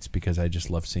highlights because I just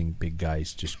love seeing big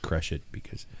guys just crush it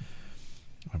because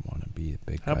I want to be a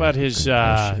big. How guy about who his can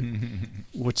crush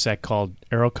it. what's that called?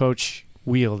 Aero Coach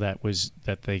wheel that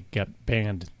they got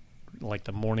banned like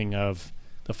the morning of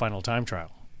the final time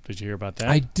trial. Did you hear about that?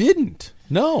 I didn't.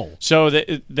 No. So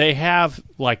they have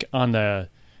like on the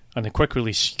quick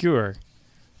release skewer,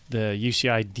 the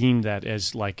UCI deemed that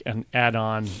as like an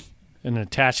add-on, an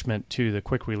attachment to the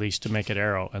quick release to make it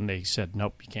aero, and they said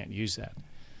nope, you can't use that.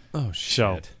 Oh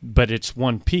So, shit. but it's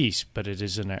one piece, but it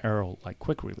is an aero like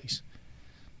quick release.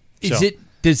 So-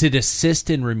 Does it assist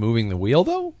in removing the wheel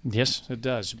though? Yes, it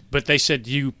does. But they said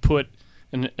you put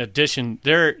an addition.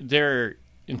 They're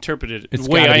interpreted It's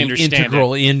the way gotta I be understand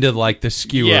integral it. into like the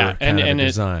skewer Yeah, kind of and a it-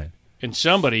 design. And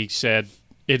somebody said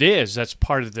it is. That's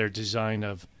part of their design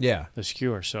of Yeah. the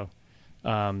skewer. So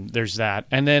there's that.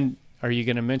 And then, are you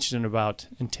going to mention about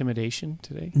intimidation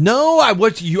today? No, I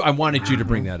wanted you to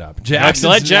bring that up.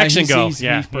 Let Jackson go. He's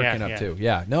Yeah, perking yeah, up yeah. too.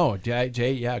 Yeah. No,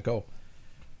 Jay. Yeah, go.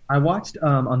 I watched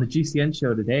on the GCN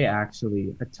show today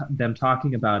actually them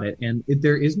talking about it, and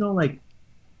there is no like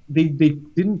they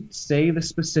didn't say the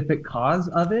specific cause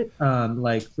of it.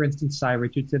 Like for instance, Cy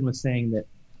Richardson was saying that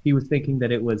he was thinking that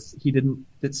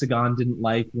that Sagan didn't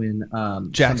like when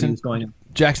Jackson somebody was going.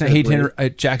 Jackson, I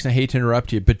hate to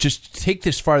interrupt you, but just take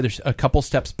this farther, a couple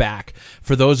steps back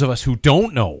for those of us who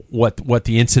don't know what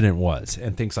the incident was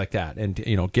and things like that, and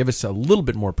give us a little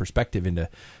bit more perspective into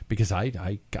because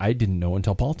I didn't know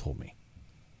until Paul told me.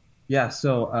 Yeah,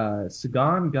 so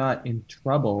Sagan got in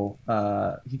trouble.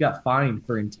 He got fined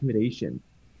for intimidation,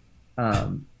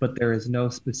 but there is no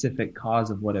specific cause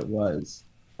of what it was.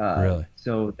 Really?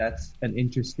 So that's an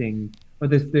interesting. But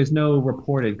there's no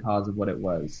reported cause of what it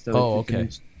was. So Oh, it's just an okay.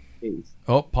 interesting case.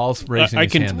 Oh, Paul's raising I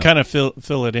his can hand. kind of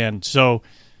fill it in. So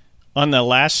on the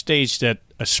last stage that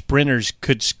a sprinters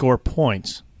could score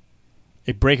points,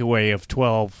 a breakaway of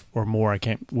 12 or more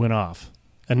went off,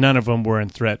 and none of them were in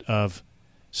threat of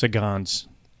Sagan's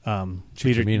leader.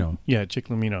 Ciclamino. Yeah,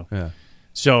 Ciclamino. Yeah.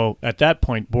 So at that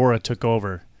point, Bora took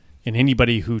over, and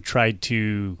anybody who tried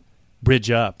to bridge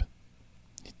up,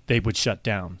 they would shut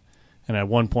down. And at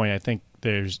one point, I think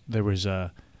there was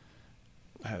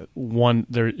one.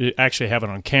 They actually have it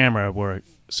on camera where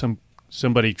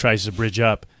somebody tries to bridge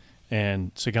up,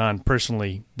 and Sagan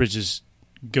personally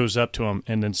goes up to him,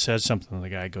 and then says something. And the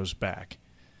guy goes back.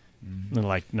 And they're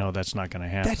like, no, that's not going to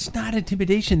happen. That's not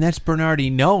intimidation. That's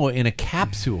Bernardino in a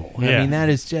capsule. I Yeah. mean, that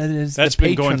is That's the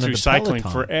been going patron of through the cycling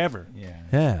peloton. forever.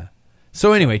 Yeah.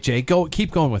 So anyway, Jay,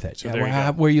 keep going with it. So there you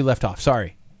go. Where you left off.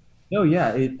 Sorry. No,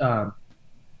 yeah.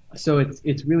 So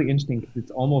it's really interesting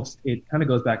because it kind of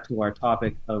goes back to our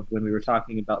topic of when we were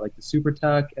talking about like the super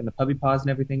tuck and the puppy paws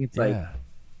and everything. It's like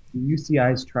the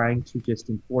UCI is trying to just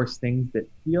enforce things that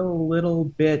feel a little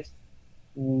bit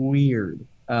weird.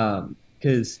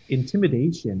 Because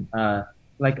intimidation,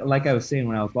 like I was saying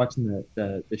when I was watching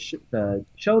the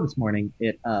show this morning,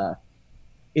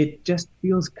 it just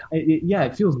feels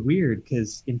it feels weird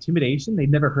because intimidation.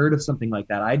 They'd never heard of something like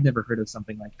that. I'd never heard of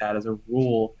something like that as a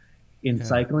rule in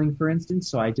cycling, for instance.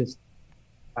 So I just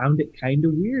found it kind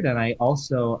of weird, and I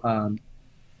also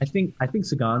I think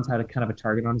Sagan's had a kind of a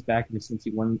target on his back ever since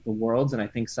he won the Worlds, and I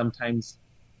think sometimes.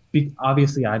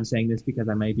 Obviously, I'm saying this because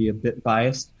I may be a bit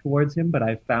biased towards him, but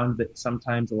I've found that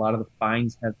sometimes a lot of the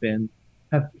fines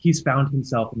he's found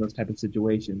himself in those type of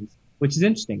situations, which is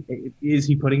interesting. Is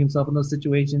he putting himself in those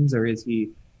situations, or is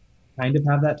he kind of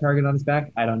have that target on his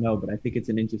back? I don't know, but I think it's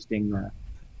an interesting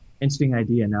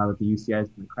idea now that the UCI has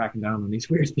been cracking down on these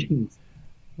weird things.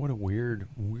 What a weird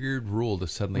rule to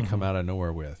suddenly come out of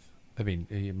nowhere with. I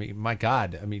mean, my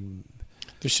God. I mean,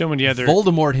 there's so many other.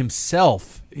 Voldemort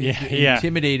himself Yeah.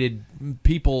 intimidated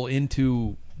people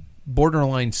into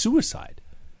borderline suicide,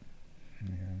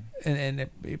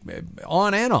 and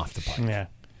on and off the pipe. Yeah,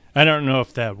 I don't know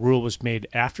if that rule was made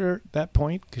after that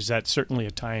point, because that's certainly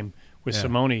a time with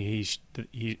Simone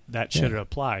that should have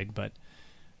applied. But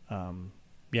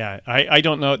I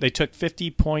don't know. They took 50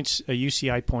 points,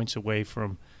 UCI points away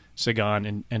from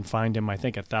Sagan and fined him, I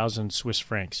think, 1,000 Swiss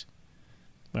francs.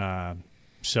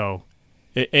 So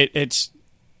it's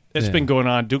been going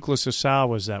on. Douglas Assal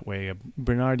was that way.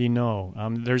 Bernard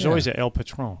Hinault. There's always a El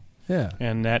Patron. Yeah,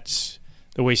 and that's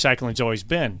the way cycling's always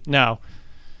been. Now,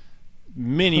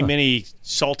 many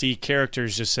salty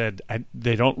characters just said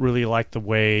they don't really like the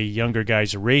way younger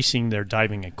guys are racing. They're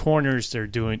diving in corners. They're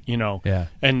doing,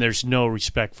 and there's no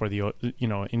respect for the,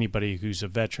 anybody who's a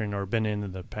veteran or been into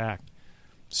the pack.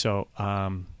 So, I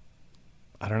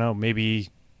don't know. Maybe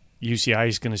UCI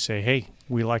is going to say, "Hey,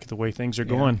 we like the way things are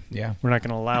going. Yeah. We're not going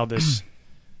to allow this."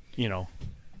 Well,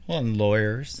 and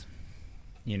lawyers.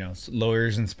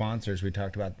 Lawyers and sponsors. We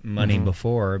talked about money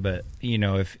before, but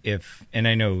if and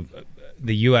I know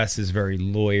the U.S. is very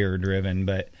lawyer driven,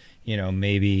 but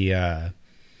maybe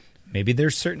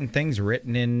there's certain things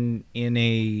written in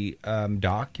a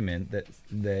document that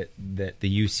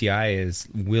the UCI is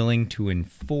willing to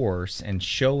enforce and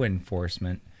show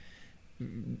enforcement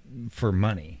for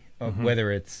money,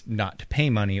 whether it's not to pay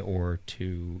money or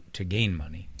to gain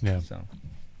money. Yeah. So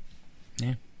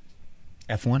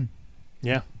F1.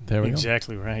 Yeah, there we go.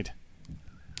 Exactly right.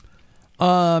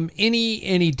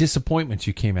 Any disappointments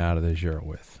you came out of the Giro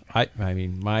with? I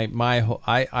mean,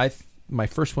 my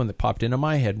first one that popped into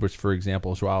my head was, for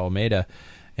example, Joao Almeida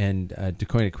and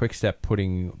Deceuninck Quickstep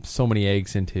putting so many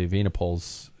eggs into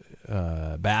Evenepoel's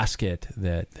basket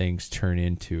that things turn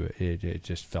into it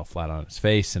just fell flat on its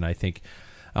face. And I think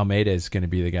Almeida is going to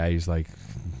be the guy who's like,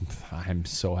 I'm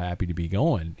so happy to be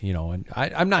going, and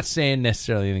I'm not saying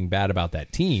necessarily anything bad about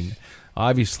that team.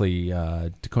 Obviously,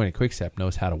 Deceuninck Quickstep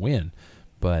knows how to win,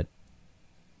 but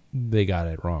they got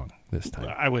it wrong this time.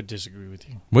 I would disagree with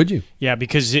you. Would you? Yeah,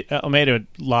 because Almeida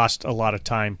lost a lot of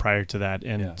time prior to that,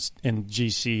 and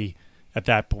GC at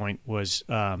that point was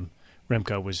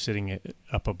Remco was sitting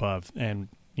up above, and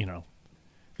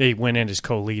they went in as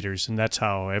co-leaders, and that's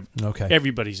how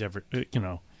everybody's ever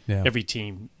every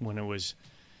team, when it was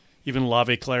even La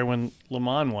Véclair when Le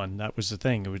Mans won, that was the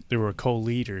thing. There were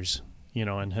co-leaders,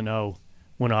 and Hinault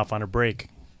went off on a break,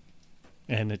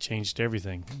 and it changed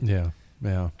everything. Yeah.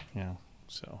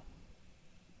 So,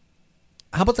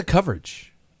 how about the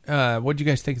coverage? What do you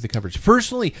guys think of the coverage?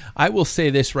 Personally, I will say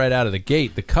this right out of the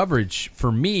gate: the coverage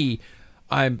for me,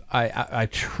 I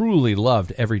truly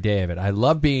loved every day of it. I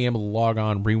love being able to log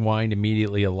on, rewind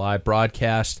immediately a live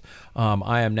broadcast.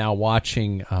 I am now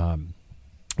watching.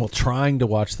 Trying to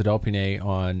watch the Dauphiné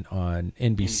on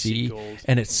NBC,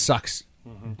 and it sucks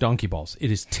donkey balls. It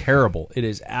is terrible. It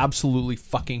is absolutely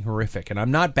fucking horrific. And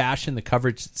I'm not bashing the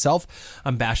coverage itself.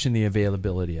 I'm bashing the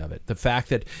availability of it. The fact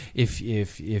that if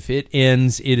it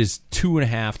ends, it is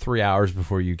 2.5, 3 hours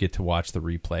before you get to watch the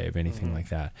replay of anything like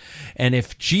that. And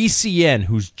if GCN,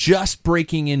 who's just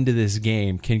breaking into this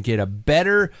game, can get a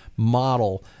better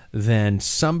model than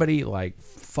somebody like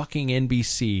fucking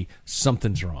NBC,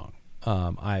 something's wrong.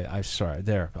 I'm sorry.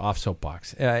 There, off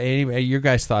soapbox. Anyway, your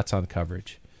guys' thoughts on the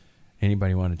coverage?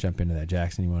 Anybody want to jump into that?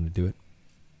 Jackson, you want to do it?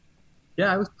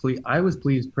 Yeah, I was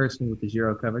pleased personally with the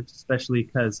Giro coverage, especially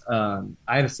because I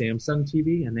have a Samsung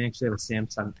TV, and they actually have a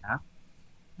Samsung app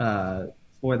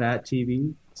for that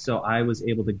TV. So I was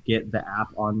able to get the app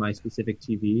on my specific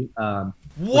TV.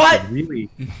 What? Really?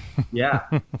 Yeah.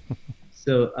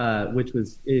 So, which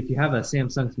was, if you have a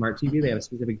Samsung Smart TV, they have a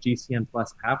specific GCN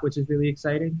Plus app, which is really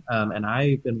exciting. And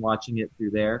I've been watching it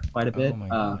through there quite a bit. Oh my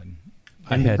God.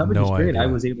 I had no idea. I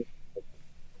was able.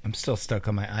 I'm still stuck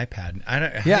on my iPad.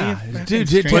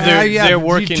 They're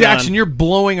working Jackson, on, you're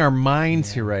blowing our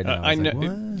minds here right now. I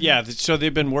know. Yeah, so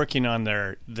they've been working on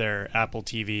their Apple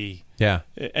TV. Yeah.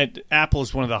 Apple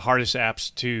is one of the hardest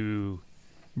apps to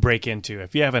break into.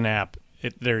 If you have an app,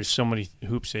 there's so many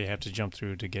hoops they have to jump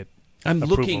through to get I'm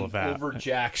approval looking of app. over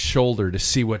Jack's shoulder to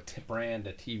see what brand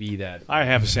of TV that. I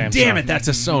have a Samsung. Damn it, that's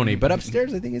a Sony. But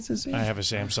upstairs, I think it's a Samsung. I have a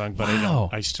Samsung, but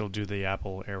I still do the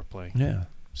Apple AirPlay. Yeah.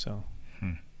 So.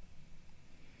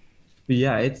 But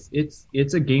yeah,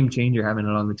 it's a game changer having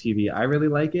it on the TV. I really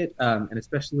like it, and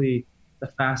especially the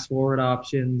fast forward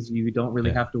options. You don't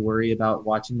really have to worry about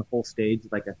watching the whole stage.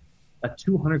 Like a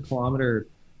 200-kilometer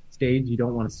stage, you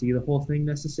don't want to see the whole thing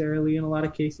necessarily in a lot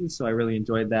of cases. So I really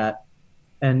enjoyed that.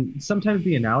 and sometimes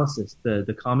the analysis,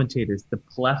 the commentators, the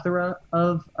plethora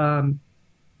of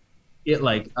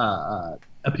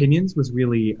opinions was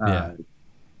really I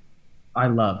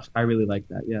really liked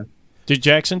that. Yeah.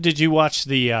 Did you watch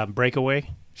the breakaway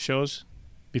shows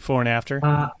before and after?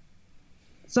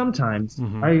 Sometimes.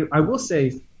 Mm-hmm. I will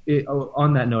say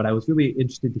on that note, I was really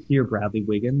interested to hear Bradley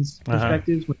Wiggins'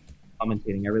 perspectives when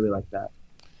commentating. I really like that.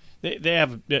 They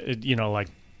have like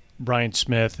Brian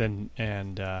Smith and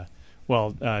Daniel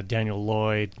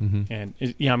Lloyd and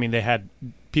I mean they had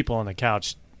people on the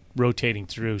couch rotating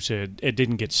through, so it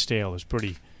didn't get stale. It was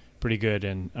pretty good.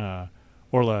 And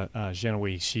Orla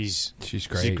Genoui, she's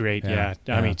great. She's great. Yeah.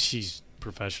 I mean she's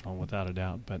professional without a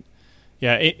doubt. But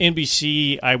yeah,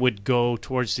 NBC I would go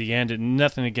towards the end, and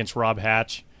nothing against Rob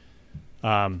Hatch,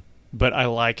 but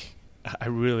I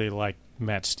really like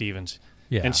Matt Stevens.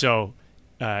 Yeah. And so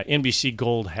NBC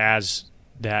Gold has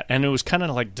that, and it was kind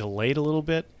of like delayed a little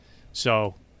bit.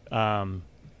 So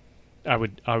I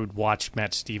would watch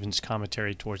Matt Stevens'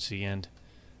 commentary towards the end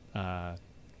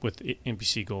with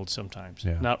NBC Gold sometimes,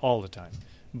 not all the time.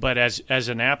 But as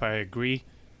an app, I agree.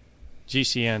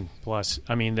 GCN Plus.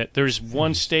 I mean that there's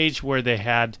one stage where they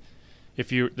had,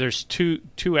 there's two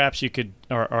apps you could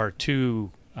or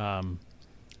two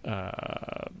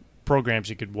programs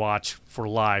you could watch for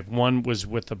live. One was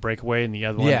with the breakaway, and the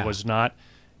other one was not.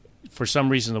 For some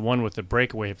reason, the one with the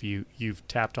breakaway, if you've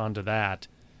tapped onto that,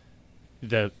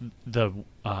 the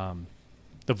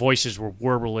voices were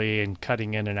warbly and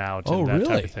cutting in and out and that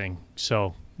type of thing.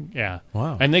 So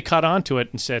wow. And they caught on to it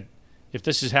and said, if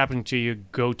this is happening to you,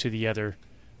 go to the other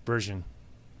version.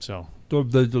 So the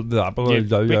other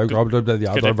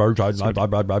version.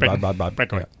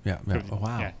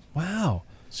 Wow.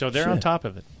 So they're on top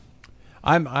of it.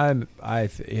 And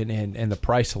the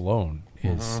price alone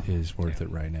is worth it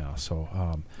right now. So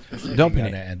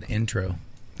Delpine add the intro.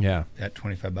 Yeah. At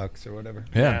 $25 or whatever.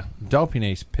 Yeah.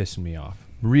 Delpine's pissing me off.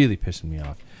 Really pissing me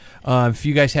off. If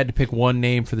you guys had to pick one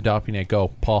name for the Delpine, go,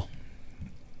 Paul.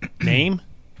 Name?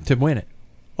 To win it.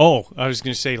 Oh, I was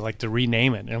going to say like to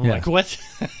rename it. And I'm like, what?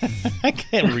 I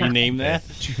can't rename that.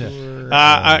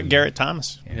 Garrett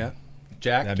Thomas. Yeah.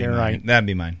 Jack? That'd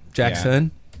be mine.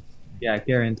 Jackson? Yeah,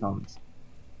 Garrett Thomas.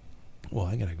 Well,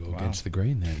 I got to go against the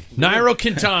grain then. Nairo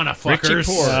Quintana, fuckers.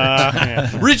 Richie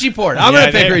Port. Richie Port. I'm going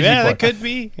to pick Richie Port. Yeah, that could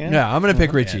be. Yeah, I'm going to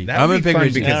pick Richie. I'm going to pick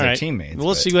Richie. Because they're teammates.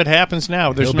 We'll see what happens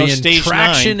now. There's no stage 9.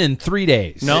 Traction in 3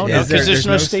 days. No, because there's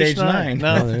no stage 9.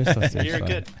 No, there is no stage 9. You're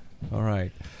good. All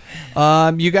right.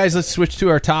 You guys, let's switch to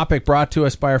our topic brought to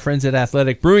us by our friends at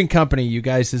Athletic Brewing Company. You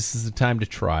guys, this is the time to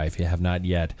try if you have not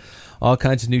yet. All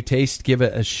kinds of new tastes. Give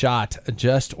it a shot.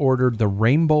 Just ordered the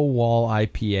Rainbow Wall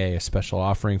IPA, a special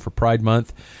offering for Pride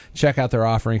Month. Check out their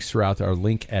offerings throughout our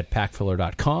link at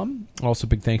packfiller.com. Also,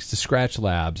 big thanks to Scratch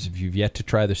Labs. If you've yet to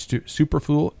try the Super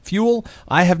Fuel,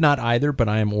 I have not either, but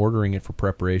I am ordering it for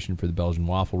preparation for the Belgian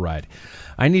waffle ride.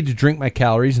 I need to drink my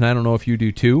calories, and I don't know if you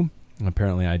do too.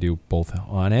 Apparently I do, both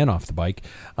on and off the bike.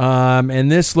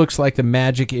 And this looks like the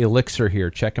magic elixir here.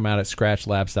 Check them out at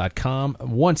scratchlabs.com.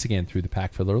 Once again, through the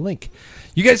Packfiller link.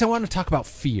 You guys, I want to talk about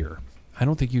fear. I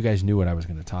don't think you guys knew what I was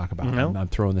going to talk about. No. I'm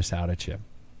throwing this out at you.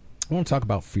 I want to talk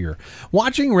about fear.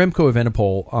 Watching Remco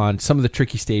Evenepoel on some of the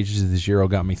tricky stages of the Giro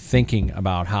got me thinking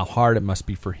about how hard it must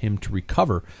be for him to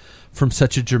recover from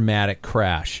such a dramatic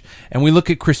crash. And we look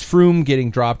at Chris Froome getting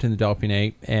dropped in the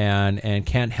Dauphiné and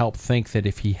can't help think that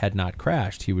if he had not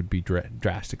crashed, he would be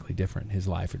drastically different. His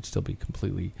life would still be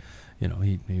completely,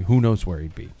 who knows where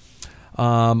he'd be.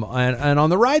 And on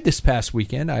the ride this past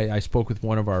weekend, I spoke with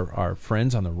one of our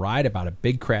friends on the ride about a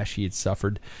big crash he had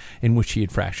suffered in which he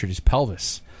had fractured his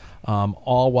pelvis.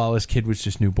 All while his kid was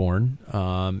just newborn,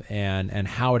 and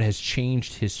how it has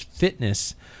changed his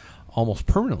fitness almost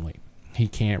permanently. He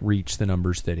can't reach the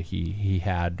numbers that he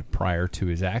had prior to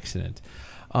his accident.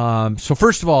 So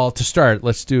first of all, to start,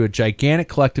 let's do a gigantic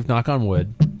collective knock on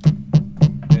wood.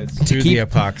 To keep the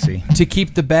epoxy. To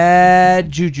keep the bad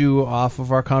juju off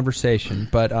of our conversation.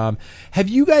 But have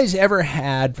you guys ever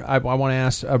had, I want to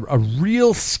ask, a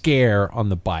real scare on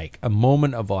the bike? A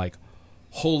moment of like,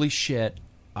 holy shit,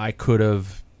 I could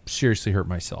have seriously hurt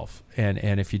myself.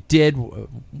 And if you did,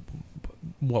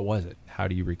 what was it? How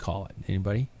do you recall it?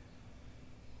 Anybody?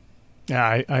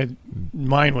 Yeah,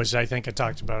 mine was, I think I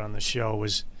talked about on the show,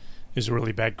 is a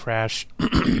really bad crash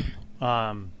in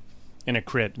a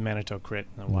crit, Manitou crit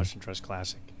in the Washington Trust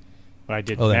Classic. But I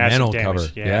did massive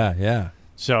damage. Cover. Yeah.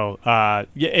 So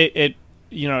it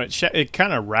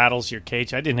kind of rattles your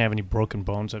cage. I didn't have any broken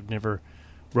bones. I've never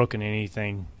broken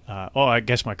anything. I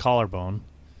guess my collarbone.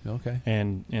 Okay.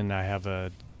 And I have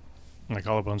my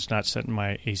collarbone's not set in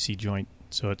my AC joint,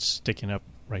 so it's sticking up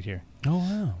right here. Oh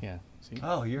wow. Yeah. See?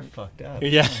 Oh, you're fucked up.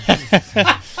 Yeah.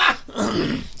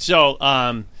 So,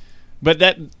 but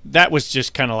that was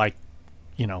just kind of like,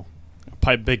 you know,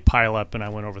 a big pile up, and I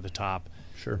went over the top.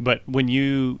 Sure. But when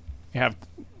you have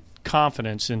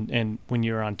confidence and when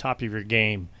you're on top of your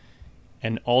game,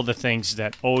 and all the things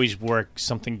that always work,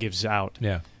 something gives out.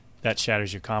 Yeah. That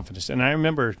shatters your confidence. And I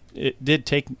remember it did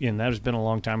take, and that has been a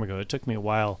long time ago. It took me a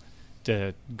while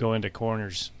to go into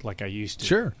corners like I used to.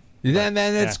 Sure. Then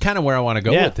that's kind of where I want to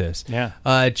go with this.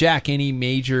 Yeah. Jack, any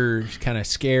major kind of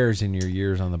scares in your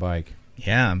years on the bike?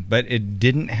 Yeah, but it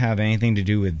didn't have anything to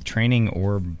do with training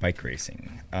or bike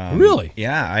racing. Really?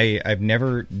 Yeah, I've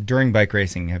never, during bike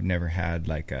racing, I've never had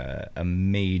like a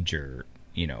major,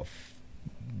 you know,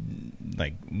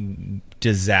 like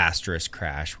disastrous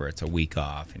crash where it's a week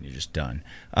off and you're just done,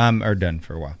 or done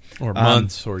for a while, or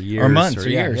months, or years, or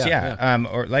years,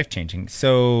 or life changing.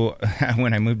 So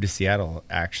when I moved to Seattle,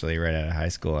 actually right out of high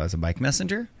school, I was a bike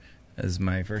messenger as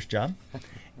my first job,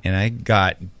 and I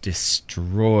got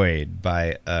destroyed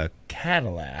by a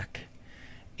Cadillac,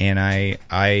 and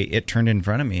it turned in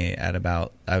front of me at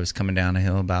about, I was coming down a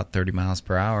hill about 30 miles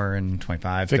per hour and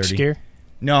 25, Fixed 30. gear?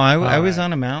 No, I was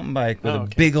on a mountain bike with okay.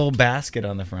 a big old basket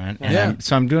on the front. And Yeah.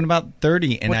 so I'm doing about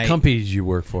 30. And What company did you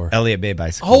work for? Elliott Bay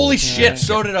Bicycle. Holy shit!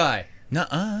 So did I.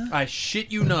 Nuh-uh. I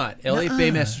shit you not. Elliott Bay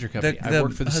Messenger Company. I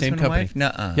worked for the same husband and company. wife?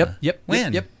 Nuh-uh. Yep.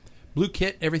 When? Yep. Blue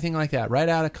kit, everything like that. Right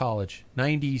out of college,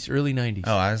 90s, early 90s.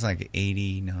 Oh, I was like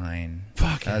 89.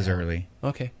 Fuck. That was early.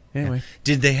 Okay. Anyway.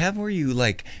 Did they have where you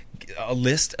like a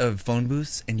list of phone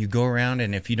booths and you go around,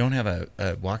 and if you don't have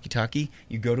a walkie-talkie,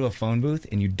 you go to a phone booth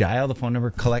and you dial the phone number,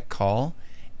 collect call,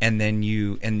 and then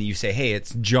you say, hey,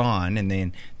 it's John, and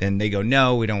then they go,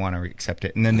 no, we don't want to accept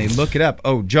it, and then they look it up.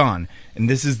 Oh, John, and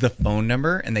this is the phone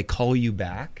number, and they call you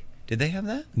back. Did they have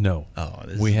that? No. Oh,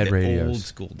 this We is had the radios. old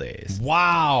school days.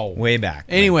 Wow. Way back.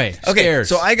 Anyway, okay, scares.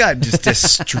 so I got just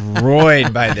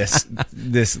destroyed by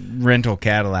this rental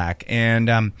Cadillac,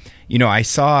 and you know, I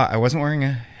wasn't wearing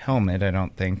a helmet, I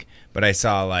don't think, but I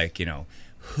saw, like, you know,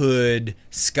 hood,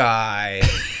 sky,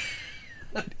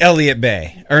 Elliott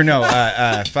Bay, or no,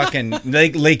 fucking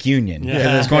Lake Union.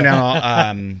 Yeah. I was going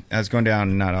down. I was going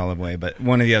down not Olive Way, but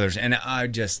one of the others, and I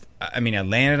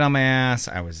landed on my ass.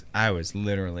 I was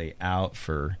literally out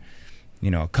for,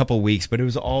 you know, a couple weeks, but it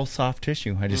was all soft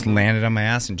tissue. I just landed on my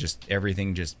ass, and just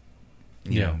everything just,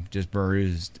 you know, just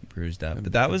bruised up.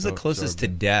 But that was the closest to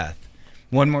death.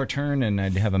 One more turn, and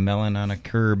I'd have a melon on a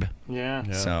curb. Yeah.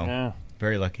 So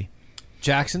very lucky.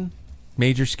 Jackson,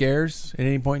 major scares at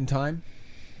any point in time?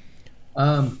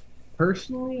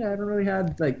 Personally, I haven't really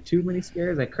had like too many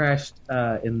scares. I crashed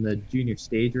in the junior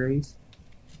stage race.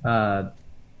 That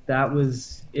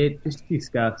was it. Just a few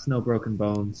scuffs, no broken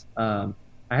bones. I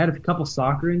had a couple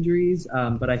soccer injuries,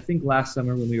 but I think last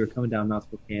summer when we were coming down Mount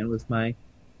Spokane was my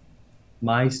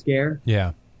scare.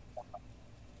 Yeah.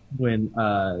 When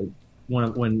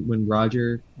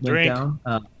Roger went Drink. down,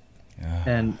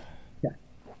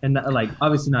 and like,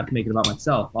 obviously not to make it about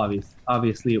myself.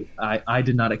 Obviously, I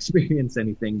did not experience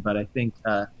anything, but I think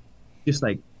just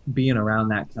like being around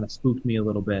that kind of spooked me a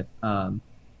little bit.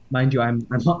 Mind you,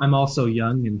 I'm also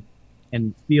young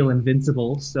and feel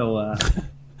invincible, so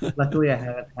luckily I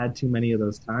haven't had too many of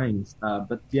those times.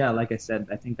 But yeah, like I said,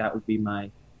 I think that would be my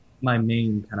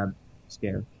main kind of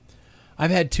scare. I've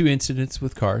had 2 incidents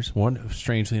with cars. One,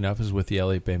 strangely enough, is with the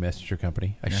Elliott Bay Messenger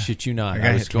Company. I shit you not. I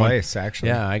got was hit twice, actually.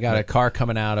 Yeah, I got a car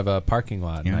coming out of a parking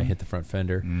lot, and I hit the front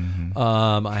fender.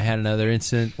 I had another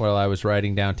incident where I was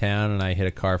riding downtown, and I hit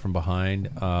a car from behind.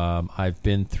 I've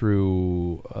been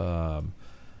through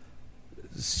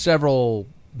several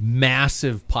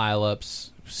massive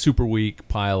pileups, super weak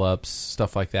pileups,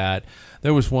 stuff like that.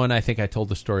 There was one, I think I told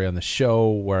the story on the show,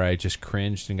 where I just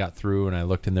cringed and got through, and I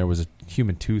looked, and there was a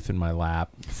human tooth in my lap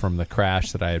from the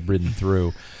crash that I had ridden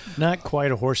through. Not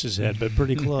quite a horse's head, but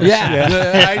pretty close.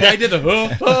 I did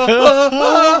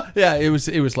the yeah, it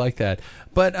was like that.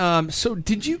 But so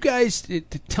did you guys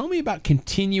tell me about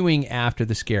continuing after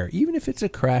the scare, even if it's a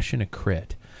crash and a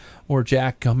crit, or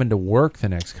Jack coming to work the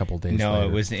next couple days? No,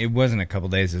 later? it wasn't a couple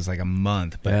days. It was like a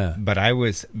month. But but I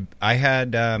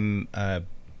had PSTD,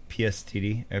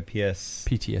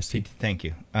 PTSD. Thank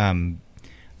you.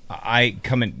 I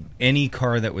come in any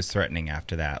car that was threatening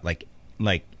after that, like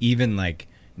even like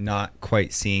not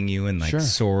quite seeing you and like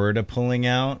sort of pulling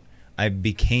out. I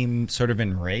became sort of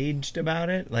enraged about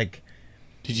it. Like,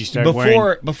 did you start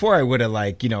before I would have,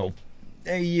 like, you know,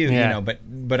 hey, you know,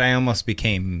 but I almost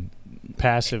became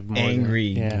passive, more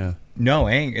angry. Than,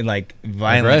 like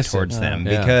violent aggressive towards them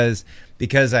because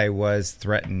I was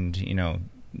threatened. You know,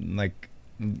 like,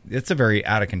 it's a very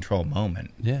out of control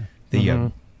moment. Yeah. That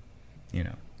you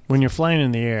know. When you're flying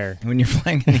in the air,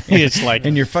 it's like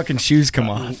and your fucking shoes come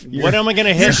off. What am I going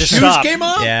to hit to shoes stop? came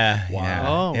off? Yeah. Wow. Yeah.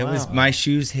 Oh, it was wow. my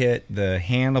shoes hit the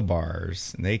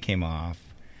handlebars and they came off.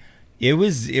 It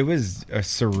was a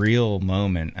surreal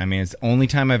moment. I mean, it's the only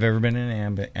time I've ever been in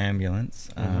an ambulance.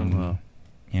 Wow.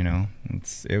 You know,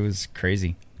 it was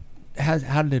crazy.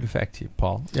 How did it affect you,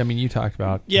 Paul? I mean, you talked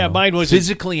about mine was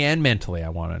physically and mentally. I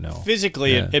want to know.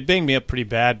 Physically, Yeah. it banged me up pretty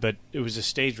bad, but it was a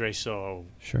stage race, so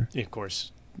Sure. of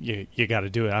course you got to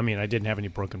do it. I mean, I didn't have any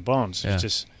broken bones. Yeah. It's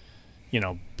just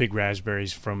big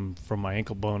raspberries from my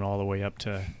ankle bone all the way up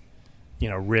to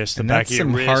wrist, the And back that's of your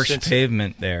some wrist. harsh It's-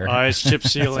 pavement there. It's chip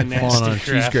seal and Falling nasty on a cheese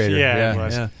crap. grater. Yeah, it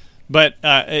was. Yeah. But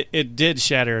it did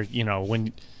shatter.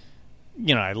 When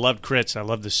I loved crits, I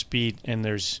loved the speed, and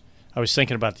I was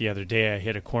thinking about the other day. I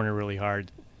hit a corner really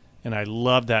hard, and I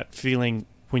love that feeling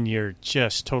when you're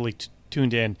just totally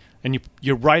tuned in, and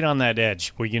you're right on that edge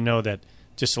where you know that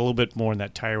just a little bit more and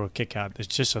that tire will kick out.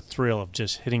 It's just a thrill of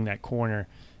just hitting that corner,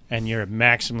 and you're at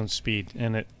maximum speed,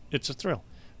 and it's a thrill.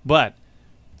 But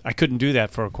I couldn't do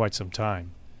that for quite some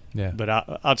time. Yeah. But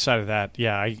outside of that,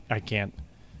 I can't.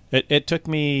 It took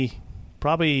me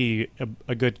probably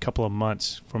a good couple of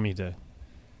months for me to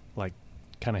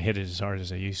kind of hit it as hard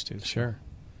as I used to. Sure.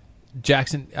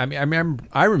 Jackson, I mean,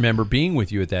 I remember being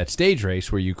with you at that stage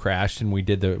race where you crashed, and we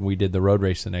did the road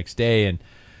race the next day, and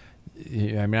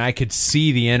I mean, I could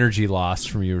see the energy loss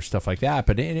from you or stuff like that.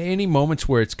 But any moments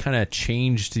where it's kind of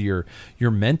changed your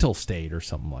mental state or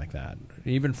something like that,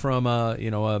 even from a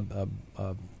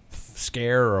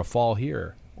scare or a fall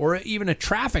here, or even a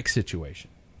traffic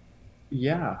situation.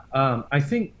 Yeah, I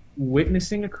think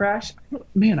witnessing a crash,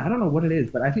 man, I don't know what it is,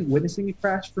 but I think witnessing a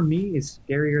crash for me is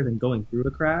scarier than going through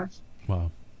a crash. Wow.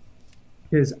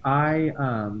 Because I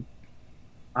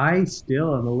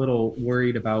still am a little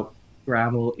worried about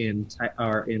gravel in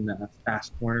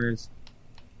fast corners,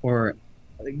 or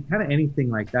kind of anything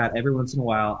like that. Every once in a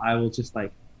while, I will just I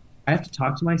have to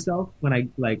talk to myself when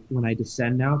I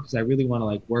descend now, because I really want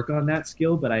to work on that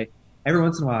skill, but every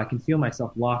once in a while I can feel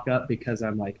myself lock up because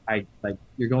I'm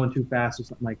you're going too fast or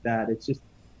something like that.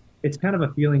 It's kind of a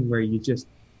feeling where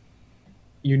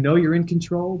you're in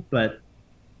control, but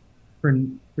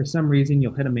for some reason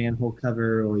you'll hit a manhole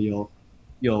cover, or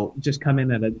you'll just come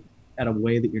in at a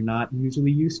way that you're not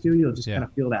usually used to. You'll just kind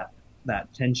of feel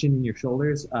that tension in your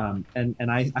shoulders. And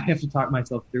I have to talk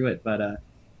myself through it. But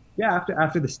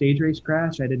after the stage race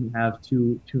crash, I didn't have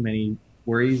too many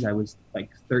worries. I was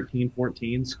 13,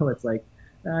 14, so it's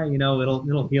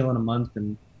it'll heal in a month,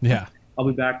 and I'll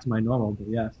be back to my normal. But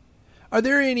yes. Are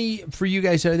there any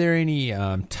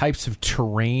types of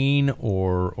terrain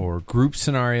or group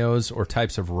scenarios or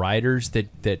types of riders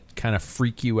that kind of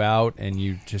freak you out, and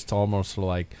you just almost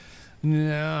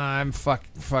no, I'm fuck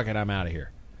it, I'm out of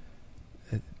here?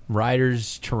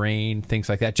 Riders, terrain, things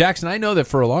like that. Jackson, I know that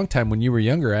for a long time when you were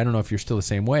younger, I don't know if you're still the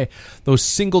same way, those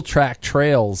single track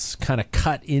trails kind of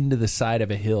cut into the side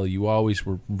of a hill. You always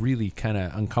were really kind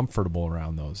of uncomfortable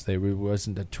around those. It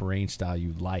wasn't a terrain style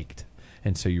you liked.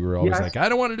 And so you were always I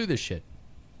don't want to do this shit.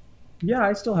 Yeah,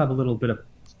 I still have a little bit of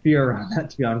fear around that,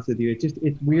 to be honest with you.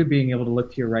 It's weird being able to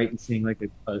look to your right and seeing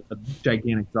a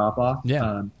gigantic drop off.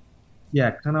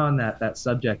 Yeah. Kind of on that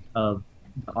subject of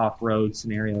the off-road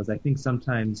scenarios. I think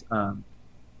sometimes some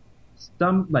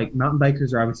mountain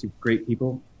bikers are obviously great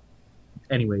people.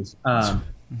 Anyways,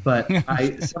 but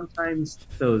sometimes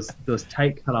those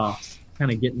tight cutoffs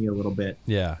kind of get me a little bit.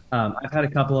 Yeah. I've had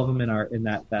a couple of them in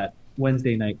that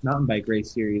Wednesday night mountain bike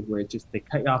race series where they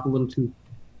cut you off a little too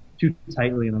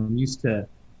tightly, and I'm used to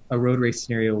a road race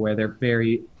scenario where they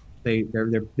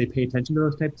pay attention to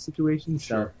those types of situations.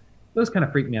 Sure. So those kind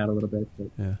of freak me out a little bit. But.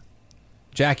 Yeah.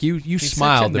 Jack, you He's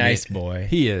smiled. such a nice boy.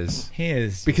 He is.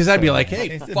 Because I'd be like,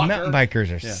 hey, mountain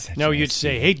bikers are such No, nice you'd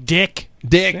say, people. hey, Dick.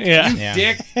 Yeah.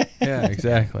 Dick. Yeah,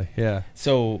 exactly. Yeah.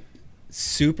 So,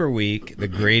 super weak, the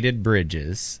graded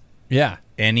bridges. Yeah.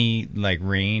 Any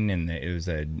rain, and it was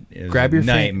a Grab your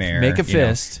nightmare. make a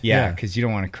fist. Yeah, because you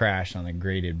don't want to crash on a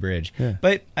graded bridge. Yeah.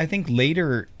 But I think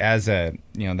later, as that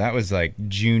was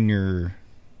junior,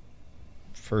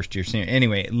 first year, senior.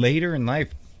 Anyway, later in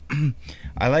life,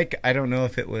 I don't know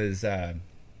if it was, I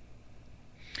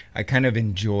kind of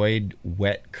enjoyed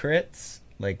wet crits,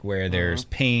 where there's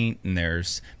paint and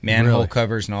there's manhole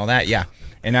covers and all that. Yeah.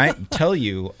 And I tell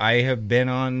you, I have been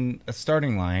on a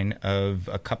starting line of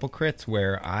a couple crits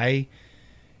where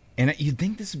and you'd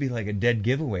think this would be a dead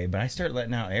giveaway, but I start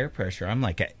letting out air pressure. I'm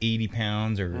at 80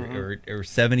 pounds or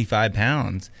 75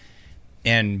 pounds.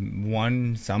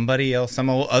 And somebody else, some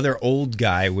other old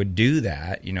guy would do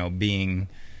that, being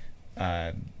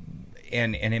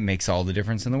and it makes all the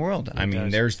difference in the world. I mean,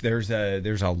 does. there's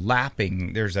a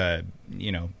lapping,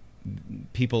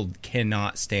 people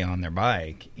cannot stay on their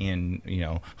bike in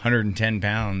 110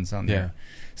 pounds on there.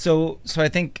 So I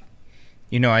think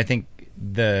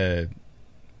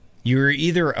you're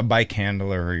either a bike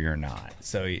handler or you're not.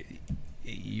 So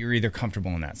you're either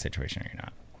comfortable in that situation or you're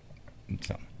not.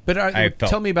 So, but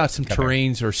tell me about some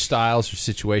terrains or styles or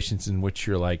situations in which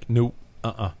you're like, nope,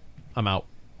 I'm out.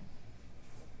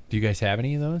 Do you guys have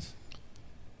any of those?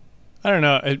 I don't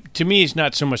know. To me, it's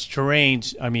not so much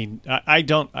terrains. I mean, I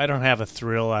don't have a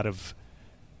thrill out of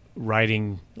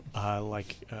riding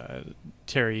like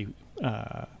Terry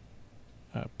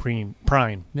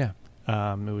Prime. Yeah.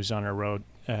 It was on a road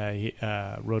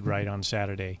ride on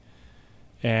Saturday,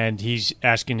 and he's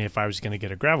asking if I was going to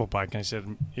get a gravel bike, and I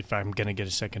said if I'm going to get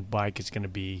a second bike, it's going to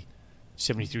be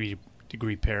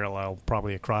 73-degree parallel,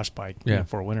 probably a cross bike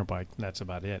for a winter bike. And that's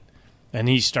about it. And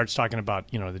he starts talking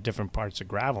about the different parts of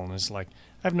gravel, and it's like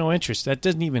I have no interest. That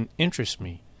doesn't even interest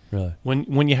me. Really?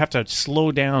 When you have to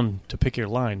slow down to pick your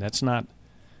line, that's not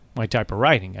my type of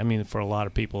riding. I mean, for a lot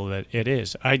of people, that it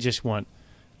is. I just want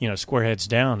square heads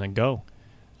down and go.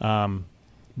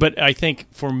 But I think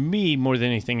for me, more than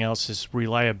anything else, is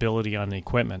reliability on the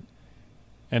equipment.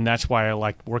 And that's why I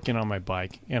like working on my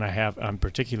bike. And I'm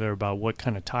particular about what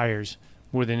kind of tires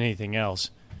more than anything else.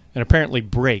 And apparently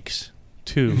brakes,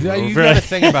 too. You got to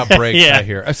think about brakes right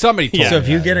here. Somebody told me. So if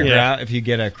you that. if you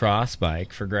get a cross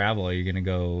bike for gravel, are you going to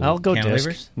go I'll go cantilevers?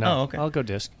 disc. No, oh, okay. I'll go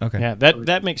disc. Okay. Yeah,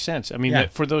 that makes sense. I mean, Yeah.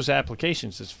 for those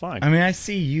applications, it's fine. I mean, I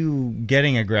see you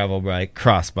getting a gravel bike,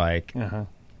 cross bike, Uh-huh.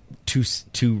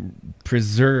 to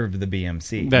preserve the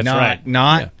BMC. That's right.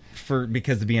 Not for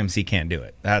because the BMC can't do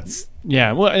it. That's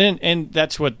Yeah, well, and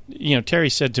that's what Terry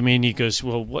said to me, and he goes,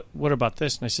 "Well, what about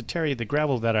this?" And I said, "Terry, the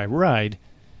gravel that I ride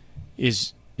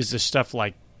is the stuff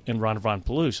like in Ron Von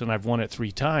Palouse, and I've won it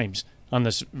 3 times on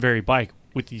this very bike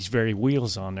with these very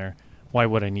wheels on there. Why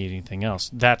would I need anything else?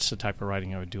 That's the type of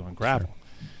riding I would do on gravel."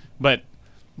 Sure.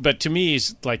 But to me,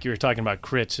 it's like you were talking about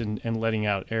crits and letting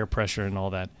out air pressure and all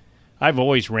that. I've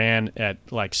always ran at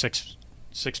like 6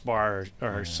 bar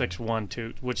or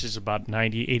 6'1", which is about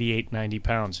 88, 90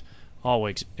 pounds,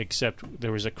 always, except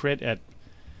there was a crit at...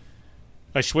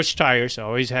 I switched tires. I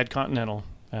always had Continental,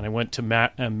 and I went to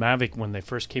Mavic when they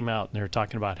first came out, and they were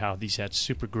talking about how these had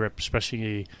super grip,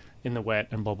 especially in the wet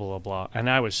and blah, blah, blah, blah. And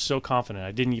I was so confident.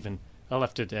 I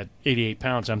left it at 88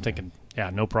 pounds. I'm thinking, yeah,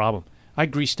 no problem. I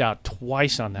greased out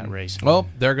twice on that race. Well,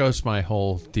 there goes my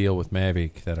whole deal with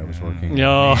Mavic that I was working on.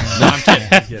 No.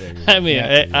 I'm kidding. I mean,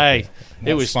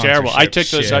 it was terrible. I took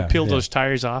those. I peeled Yeah. those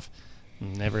tires off.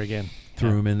 Never again.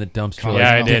 Threw him in the dumpster.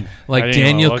 Yeah, I did. Like I didn't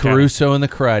Daniel look at it. Caruso in The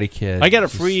Karate Kid. I got a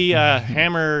free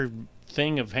hammer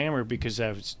thing of hammer because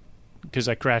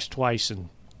I crashed twice and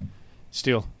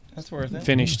still that's worth it.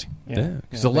 finished. Yeah,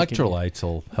 because they electrolytes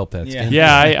will help that skin.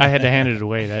 Yeah, I had to hand it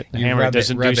away. That You hammer rub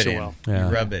doesn't it do so in. well. Yeah.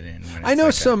 You rub it in. when I it's know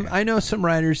like some. that. I know some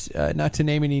riders, not to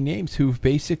name any names, who've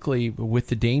basically, with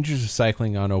the dangers of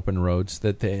cycling on open roads,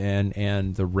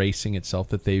 and the racing itself,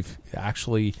 that they've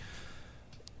actually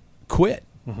quit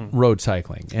road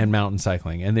cycling and mountain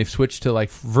cycling, and they've switched to like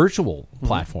virtual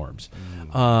platforms.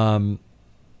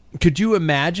 Could you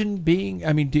imagine being?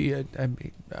 I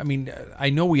mean, I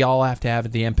know we all have to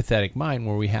have the empathetic mind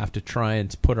where we have to try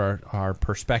and put our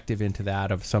perspective into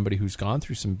that of somebody who's gone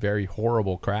through some very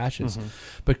horrible crashes.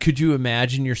 But could you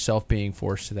imagine yourself being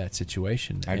forced to that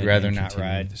situation? I'd rather not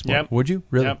continue ride. the sport? Yep. Would you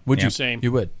really? Yep. Would you? Yep. Same.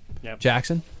 You would. Yep.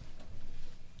 Jackson?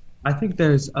 I think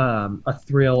there's a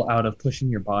thrill out of pushing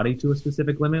your body to a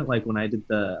specific limit. Like when I did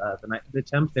the night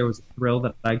attempt, there was a thrill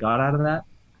that I got out of that.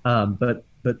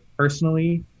 But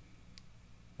personally,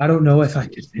 I don't know if I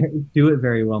could do it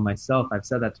very well myself. I've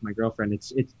said that to my girlfriend.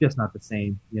 It's just not the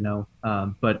same,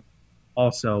 But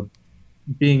also,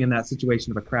 being in that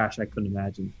situation of a crash, I couldn't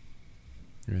imagine.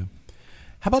 Yeah.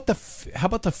 How about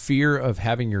the fear of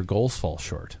having your goals fall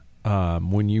short?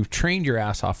 When you've trained your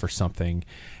ass off for something,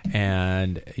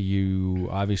 and you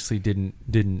obviously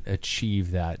didn't achieve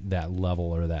that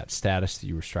level or that status that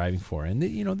you were striving for, and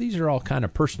these are all kind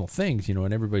of personal things,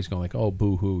 and everybody's going like, "Oh,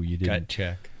 boo-hoo, you didn't." Gut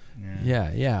check.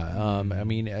 Yeah. I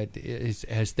mean,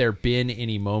 has there been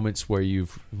any moments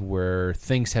where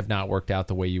things have not worked out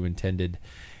the way you intended,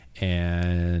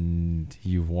 and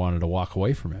you've wanted to walk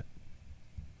away from it?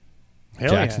 Hell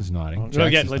Jackson's yeah. nodding.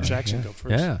 Let Jackson's Jackson nodding. go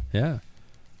first. Yeah.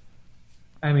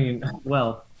 I mean,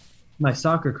 well, my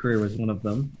soccer career was one of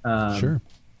them. Sure.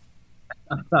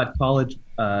 I thought college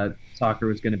soccer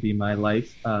was going to be my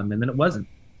life, and then it wasn't.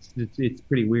 It's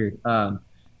pretty weird.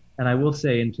 And I will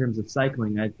say, in terms of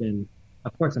cycling,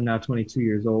 of course, I'm now 22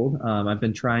 years old. I've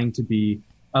been trying to be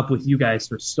up with you guys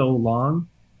for so long,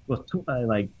 well,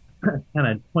 like kind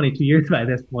of 22 years by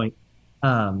this point.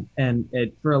 And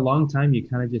for a long time, you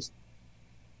kind of just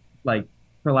like,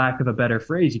 for lack of a better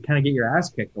phrase, you kind of get your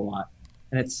ass kicked a lot,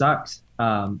 and it sucks.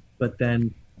 But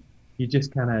then you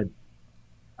just kind of,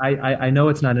 I know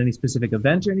it's not any specific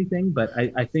event or anything, but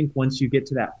I think once you get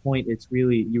to that point,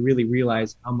 you really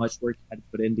realize how much work you had to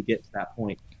put in to get to that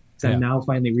point. So I'm now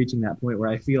finally reaching that point where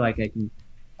I feel like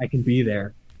I can be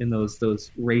there in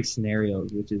those race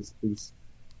scenarios, which is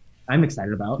I'm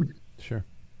excited about. Sure.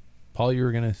 Paul, you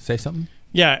were going to say something?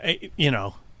 Yeah,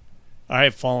 I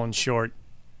have fallen short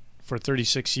for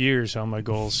 36 years on my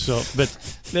goals. So,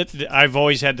 but I've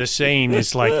always had the saying,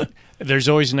 it's like there's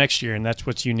always next year, and that's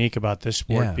what's unique about this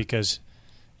sport, because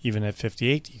even at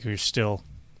 58, you're still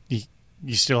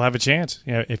you still have a chance,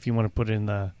 if you want to put in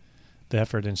the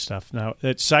effort and stuff. Now,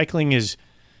 cycling is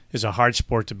a hard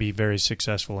sport to be very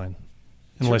successful in,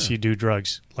 unless you do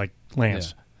drugs like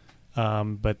Lance.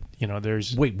 But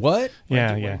there's what?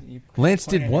 Yeah. Lance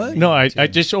did what? No, I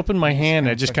just opened my hand.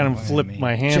 I just kind of flipped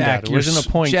my hand out. It wasn't a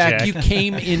point, Jack. You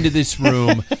came into this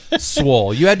room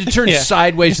swole. You had to turn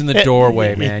sideways in the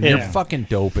doorway, man. You're fucking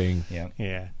doping.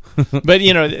 Yeah. But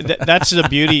that's the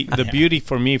beauty. The beauty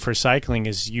for me for cycling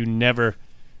is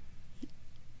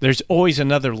there's always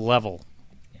another level.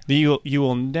 You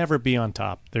will never be on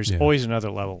top. There's always another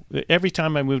level. Every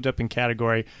time I moved up in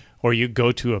category, or you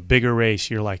go to a bigger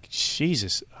race, you're like,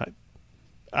 Jesus,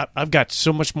 I've got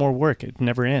so much more work. It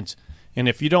never ends. And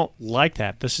if you don't like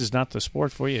that, this is not the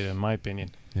sport for you, in my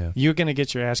opinion. Yeah. You're going to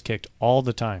get your ass kicked all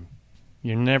the time.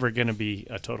 You're never going to be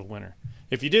a total winner.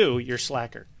 If you do, you're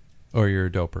slacker. Or you're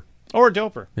a doper. Or a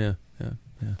doper. Yeah.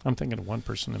 I'm thinking of one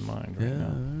person in mind right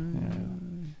now.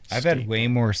 Yeah. I've had way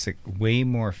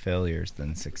more failures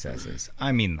than successes.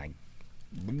 I mean,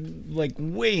 like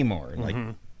way more. Like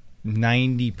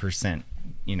 90%,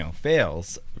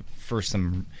 fails for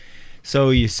some. So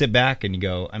you sit back and you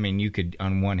go, I mean, you could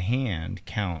on one hand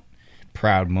count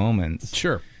proud moments.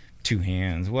 Sure. Two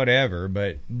hands, whatever.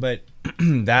 But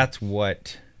that's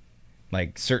what,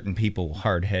 like, certain people,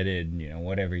 hard-headed,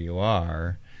 whatever you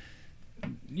are,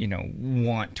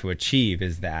 want to achieve,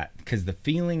 is that, because the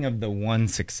feeling of the one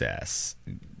success,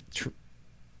 I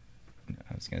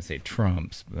was going to say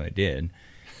trumps, but I did.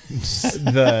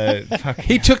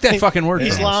 He took that fucking word.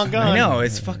 He's long gone. I know,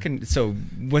 it's fucking. So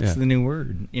what's the new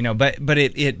word? But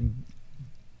it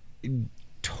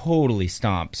totally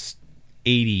stomps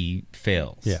 80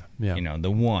 fails. Yeah.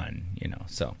 The one.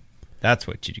 So that's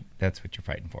what you're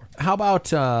fighting for. How about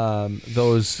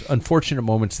those unfortunate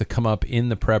moments that come up in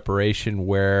the preparation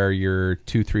where you're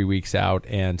 2-3 weeks out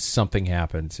and something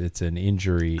happens? It's an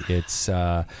injury. It's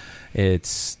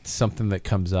something that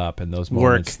comes up, and those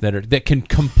moments that can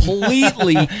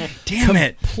completely,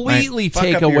 completely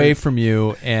take away from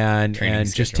you and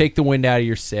just take the wind out of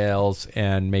your sails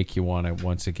and make you want to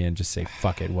once again just say,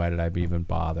 "Fuck it, why did I even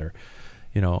bother?"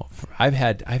 I've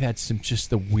had some just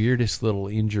the weirdest little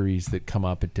injuries that come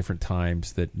up at different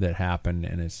times that happen,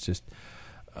 and it's just,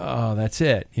 that's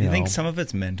it. You think some of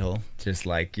it's mental, just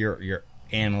like you're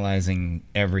analyzing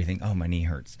everything. Oh, my knee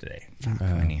hurts today.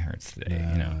 My knee hurts today.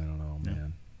 I don't know,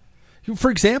 man. For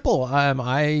example,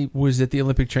 I was at the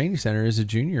Olympic Training Center as a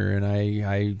junior, and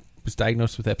I was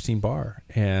diagnosed with Epstein-Barr,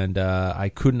 and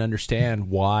I couldn't understand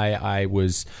why I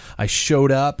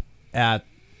showed up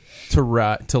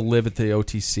to live at the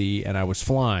OTC, and I was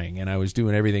flying, and I was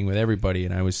doing everything with everybody,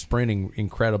 and I was sprinting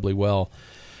incredibly well.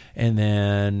 And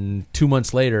then 2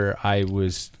 months later, I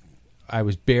was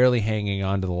barely hanging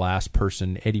on to the last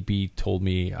person. Eddie B told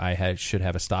me I should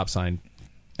have a stop sign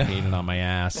painted on my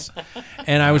ass,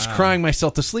 and I was crying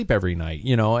myself to sleep every night.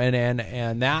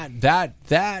 And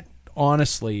that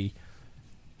honestly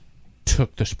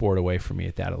took the sport away from me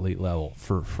at that elite level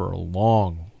for a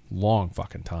long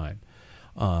fucking time.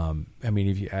 I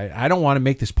mean, I don't want to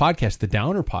make this podcast the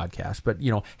downer podcast, but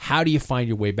how do you find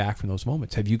your way back from those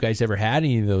moments? Have you guys ever had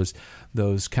any of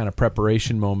those kind of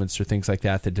preparation moments or things like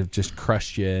that have just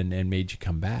crushed you and made you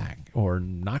come back or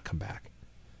not come back?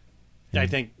 I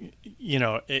think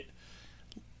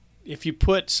if you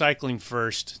put cycling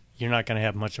first, you're not going to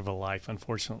have much of a life,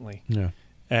 unfortunately. Yeah.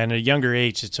 And at a younger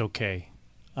age, it's okay.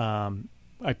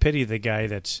 I pity the guy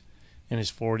that's in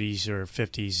his 40s or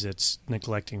 50s that's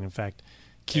neglecting. In fact,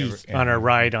 Keith, on our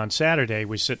ride on Saturday,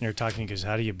 was sitting there talking, because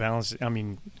how do you balance it? I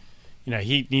mean,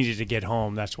 he needed to get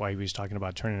home. That's why he was talking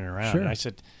about turning it around. Sure. And I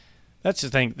said, that's the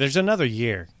thing. There's another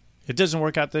year. It doesn't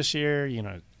work out this year,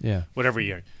 whatever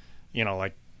year.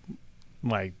 Like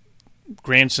my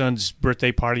grandson's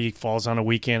birthday party falls on a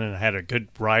weekend, and I had a good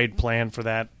ride planned for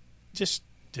that. Just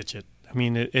ditch it. I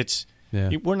mean,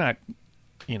 we're not,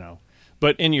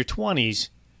 But in your 20s,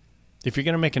 if you're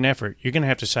going to make an effort, you're going to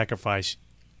have to sacrifice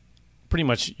pretty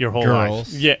much your whole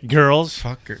life. Yeah, girls,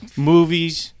 Fuckers.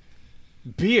 movies,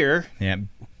 beer. Yeah.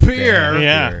 Beer.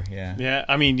 Yeah. Yeah. Yeah,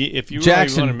 I mean, if you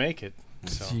Jackson- really want to make it.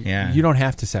 So. Yeah. You don't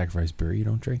have to sacrifice beer. You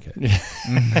don't drink it.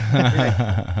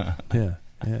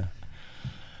 Yeah.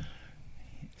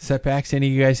 Setbacks? Any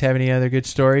of you guys have any other good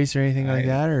stories or anything like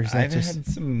that? Or is that I've just... had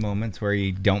some moments where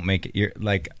you don't make it. You're,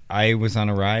 like, I was on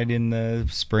a ride in the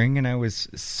spring, and I was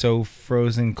so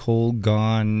frozen, cold,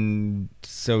 gone,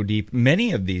 so deep.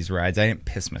 Many of these rides, I didn't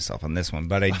piss myself on this one,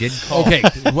 but I did call. Okay,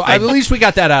 well, at least we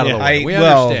got that out of the way. We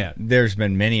understand. There's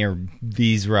been many of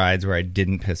these rides where I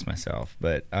didn't piss myself,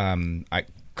 but I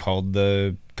called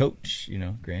the coach,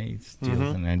 Granny Steele,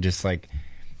 and I just like,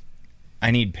 I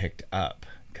need picked up.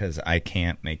 Because I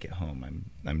can't make it home.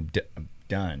 I'm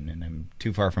done, and I'm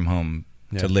too far from home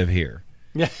to live here.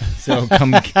 Yeah. So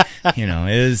come,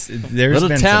 there's little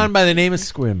been town by the name of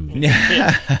Squim.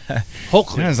 Yeah.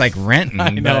 Hopefully. It's like Renton. I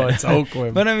know, it's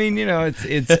Oakland. But I mean,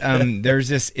 it's there's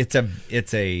this.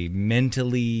 It's a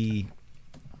mentally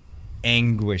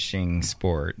anguishing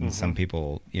sport, and some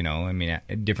people,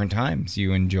 at different times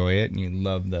you enjoy it and you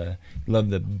love the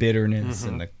bitterness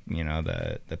and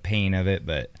the pain of it,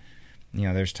 but.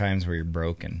 There's times where you're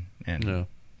broken, and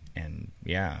been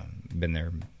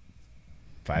there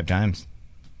 5 times.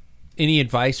 Any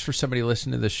advice for somebody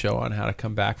listening to this show on how to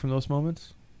come back from those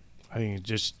moments? I think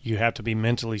you have to be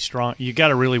mentally strong. You got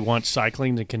to really want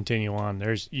cycling to continue on.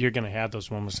 You're going to have those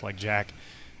moments like Jack,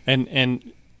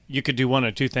 and you could do one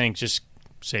or two things. Just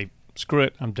say, screw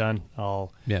it, I'm done.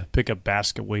 I'll pick up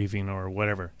basket weaving or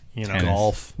whatever.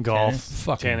 Tennis. Golf,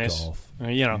 fucking tennis. golf.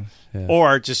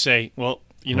 Or just say, well.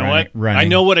 You know what? Running. I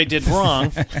know what I did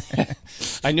wrong.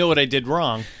 I know what I did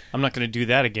wrong. I'm not going to do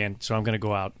that again, so I'm going to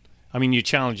go out. I mean, you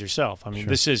challenge yourself. I mean,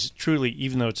 This is truly,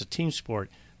 even though it's a team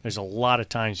sport, there's a lot of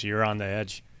times you're on the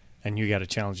edge, and you got to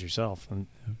challenge yourself. And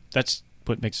that's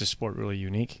what makes this sport really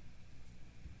unique.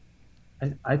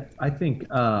 I think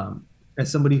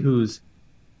as somebody who's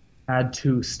had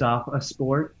to stop a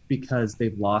sport because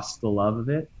they've lost the love of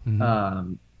it,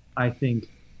 I think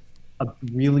a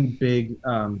really big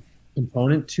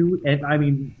component to, and I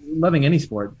mean, loving any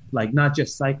sport, like not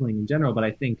just cycling in general, but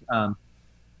I think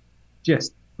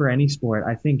just for any sport,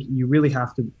 I think you really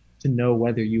have to know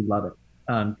whether you love it.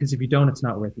 Because if you don't, it's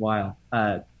not worthwhile.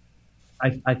 I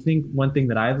think one thing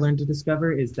that I've learned to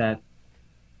discover is that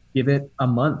give it a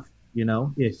month.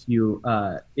 If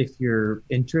your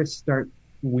interests start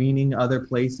weaning other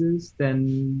places,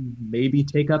 then maybe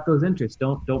take up those interests.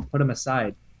 Don't put them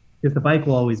aside, because the bike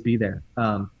will always be there.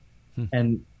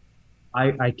 And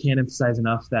I can't emphasize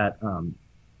enough that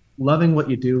loving what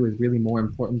you do is really more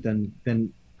important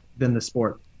than the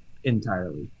sport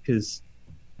entirely, because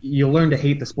you'll learn to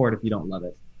hate the sport if you don't love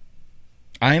it.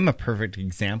 I'm a perfect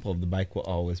example of the bike will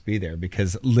always be there,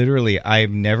 because literally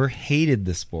I've never hated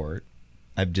the sport.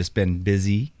 I've just been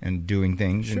busy and doing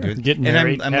things and getting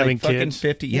married, I'm having like fucking kids.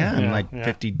 50. Yeah, I'm like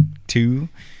 52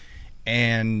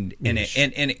 and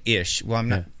ish. Well, I'm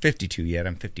not 52 yet.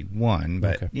 I'm 51,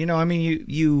 but I mean,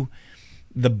 you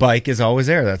the bike is always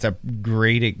there. That's a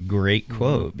great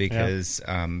quote, because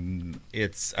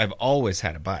it's I've always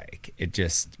had a bike. It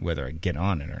just whether I get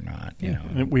on it or not.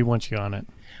 We want you on it.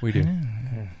 We do.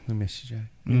 We miss you, Jack.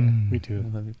 We do.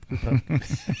 I love you.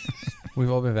 We've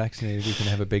all been vaccinated. We can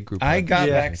have a big group. I got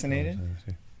vaccinated.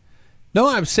 No,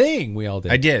 I'm saying we all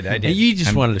did. I did. And you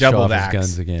just wanted to show off his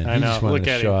guns again. I You know. just wanted Look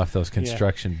to at show him. off those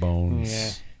construction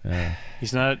bones.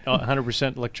 He's not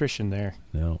 100% electrician there.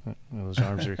 No. Those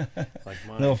arms are like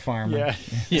mine. Little farmer.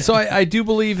 Yeah. So I do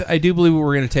believe what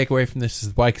we're going to take away from this is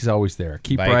the bike is always there.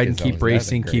 Keep Bike riding, is keep always-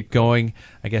 racing, that's a great keep going.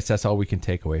 I guess that's all we can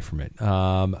take away from it.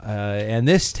 And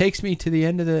this takes me to the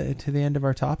end of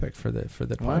our topic for the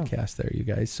podcast there, you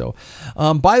guys. So,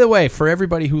 by the way, for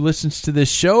everybody who listens to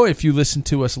this show, if you listen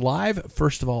to us live,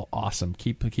 first of all, awesome.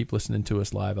 Keep listening to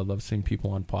us live. I love seeing people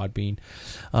on Podbean.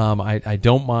 I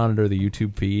don't monitor the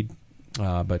YouTube feed.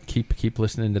 But keep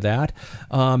listening to that.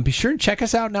 Be sure and check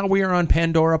us out now. We are on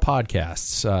Pandora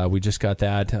Podcasts. We just got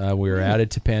that. We are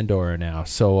added to Pandora now.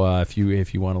 So if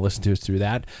you want to listen to us through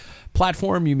that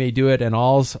platform, you may do it. And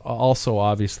also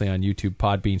obviously on YouTube,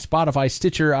 Podbean, Spotify,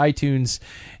 Stitcher, iTunes,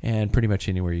 and pretty much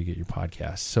anywhere you get your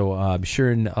podcasts. So be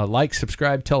sure and like,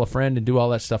 subscribe, tell a friend, and do all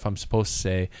that stuff I'm supposed to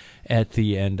say at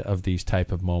the end of these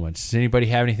type of moments. Does anybody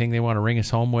have anything they want to ring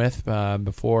us home with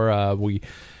before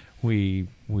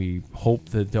we hope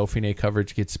the Dauphiné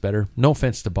coverage gets better? No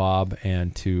offense to Bob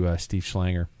and to Steve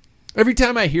Schlanger. Every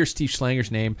time I hear Steve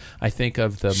Schlanger's name, I think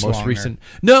of the most recent...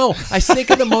 No, I think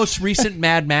of the most recent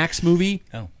Mad Max movie.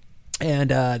 Oh. And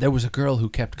there was a girl who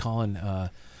kept calling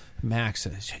Max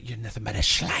says, "You're nothing but a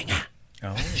schlanger."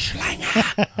 Oh.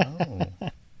 Schlanger. Oh.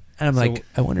 And I'm like,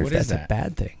 I wonder if what that's is that? a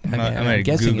bad thing. I'm gonna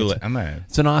guessing Google it.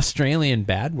 it's an Australian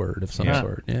bad word of some Yeah.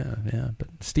 sort. Yeah. But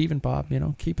Steve and Bob,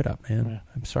 keep it up, man. Yeah.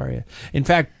 I'm sorry. In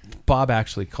fact, Bob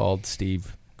actually called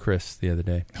Steve Chris the other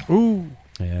day. Ooh.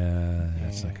 Yeah,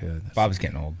 that's not good. Bob's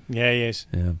getting old. Yeah, he is.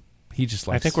 Yeah. He just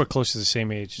likes. I think we're close to the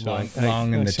same age. So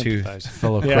Long in the sympathize.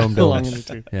 fellow Yeah, chrome long donuts. in the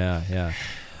tooth. Yeah.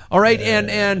 All right,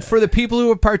 and for the people who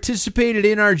have participated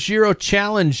in our Giro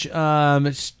Challenge,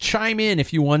 chime in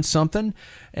if you won something,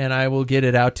 and I will get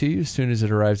it out to you as soon as it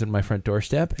arrives at my front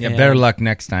doorstep. Yeah, And better luck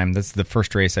next time. This is the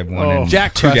first race I've won in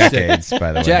Jack 2 crushed decades,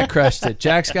 by the way. Jack crushed it.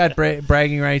 Jack's got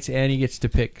bragging rights, and he gets to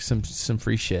pick some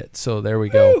free shit. So there we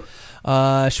go.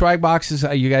 Swag boxes,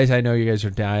 you guys. I know you guys are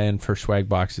dying for swag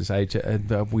boxes.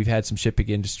 We've had some shipping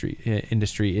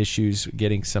industry issues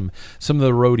getting some of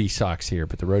the roadie socks here,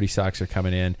 but the roadie socks are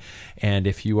coming in. And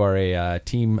if you are a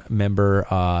team member,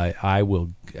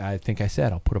 I think I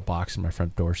said I'll put a box on my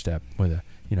front doorstep with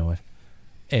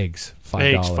eggs, $5.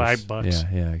 Eggs,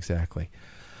 $5. Yeah, exactly.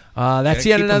 That's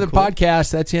the end of another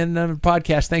podcast. That's the end of another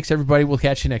podcast. Thanks, everybody. We'll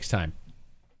catch you next time.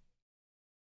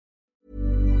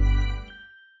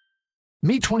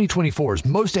 Meet 2024's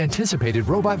most anticipated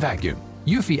robot vacuum,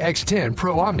 Eufy X10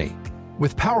 Pro Omni.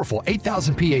 With powerful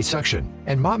 8,000 PA suction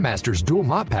and MopMaster's dual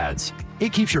mop pads,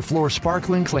 it keeps your floor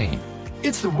sparkling clean.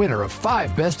 It's the winner of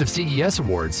 5 Best of CES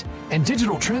awards, and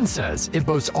Digital Trends says it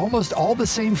boasts almost all the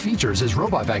same features as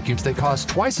robot vacuums that cost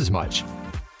twice as much.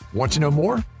 Want to know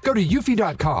more? Go to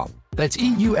eufy.com, that's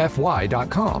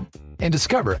EUFY.com, and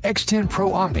discover X10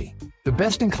 Pro Omni, the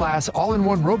best-in-class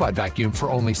all-in-one robot vacuum for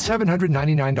only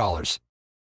 $799.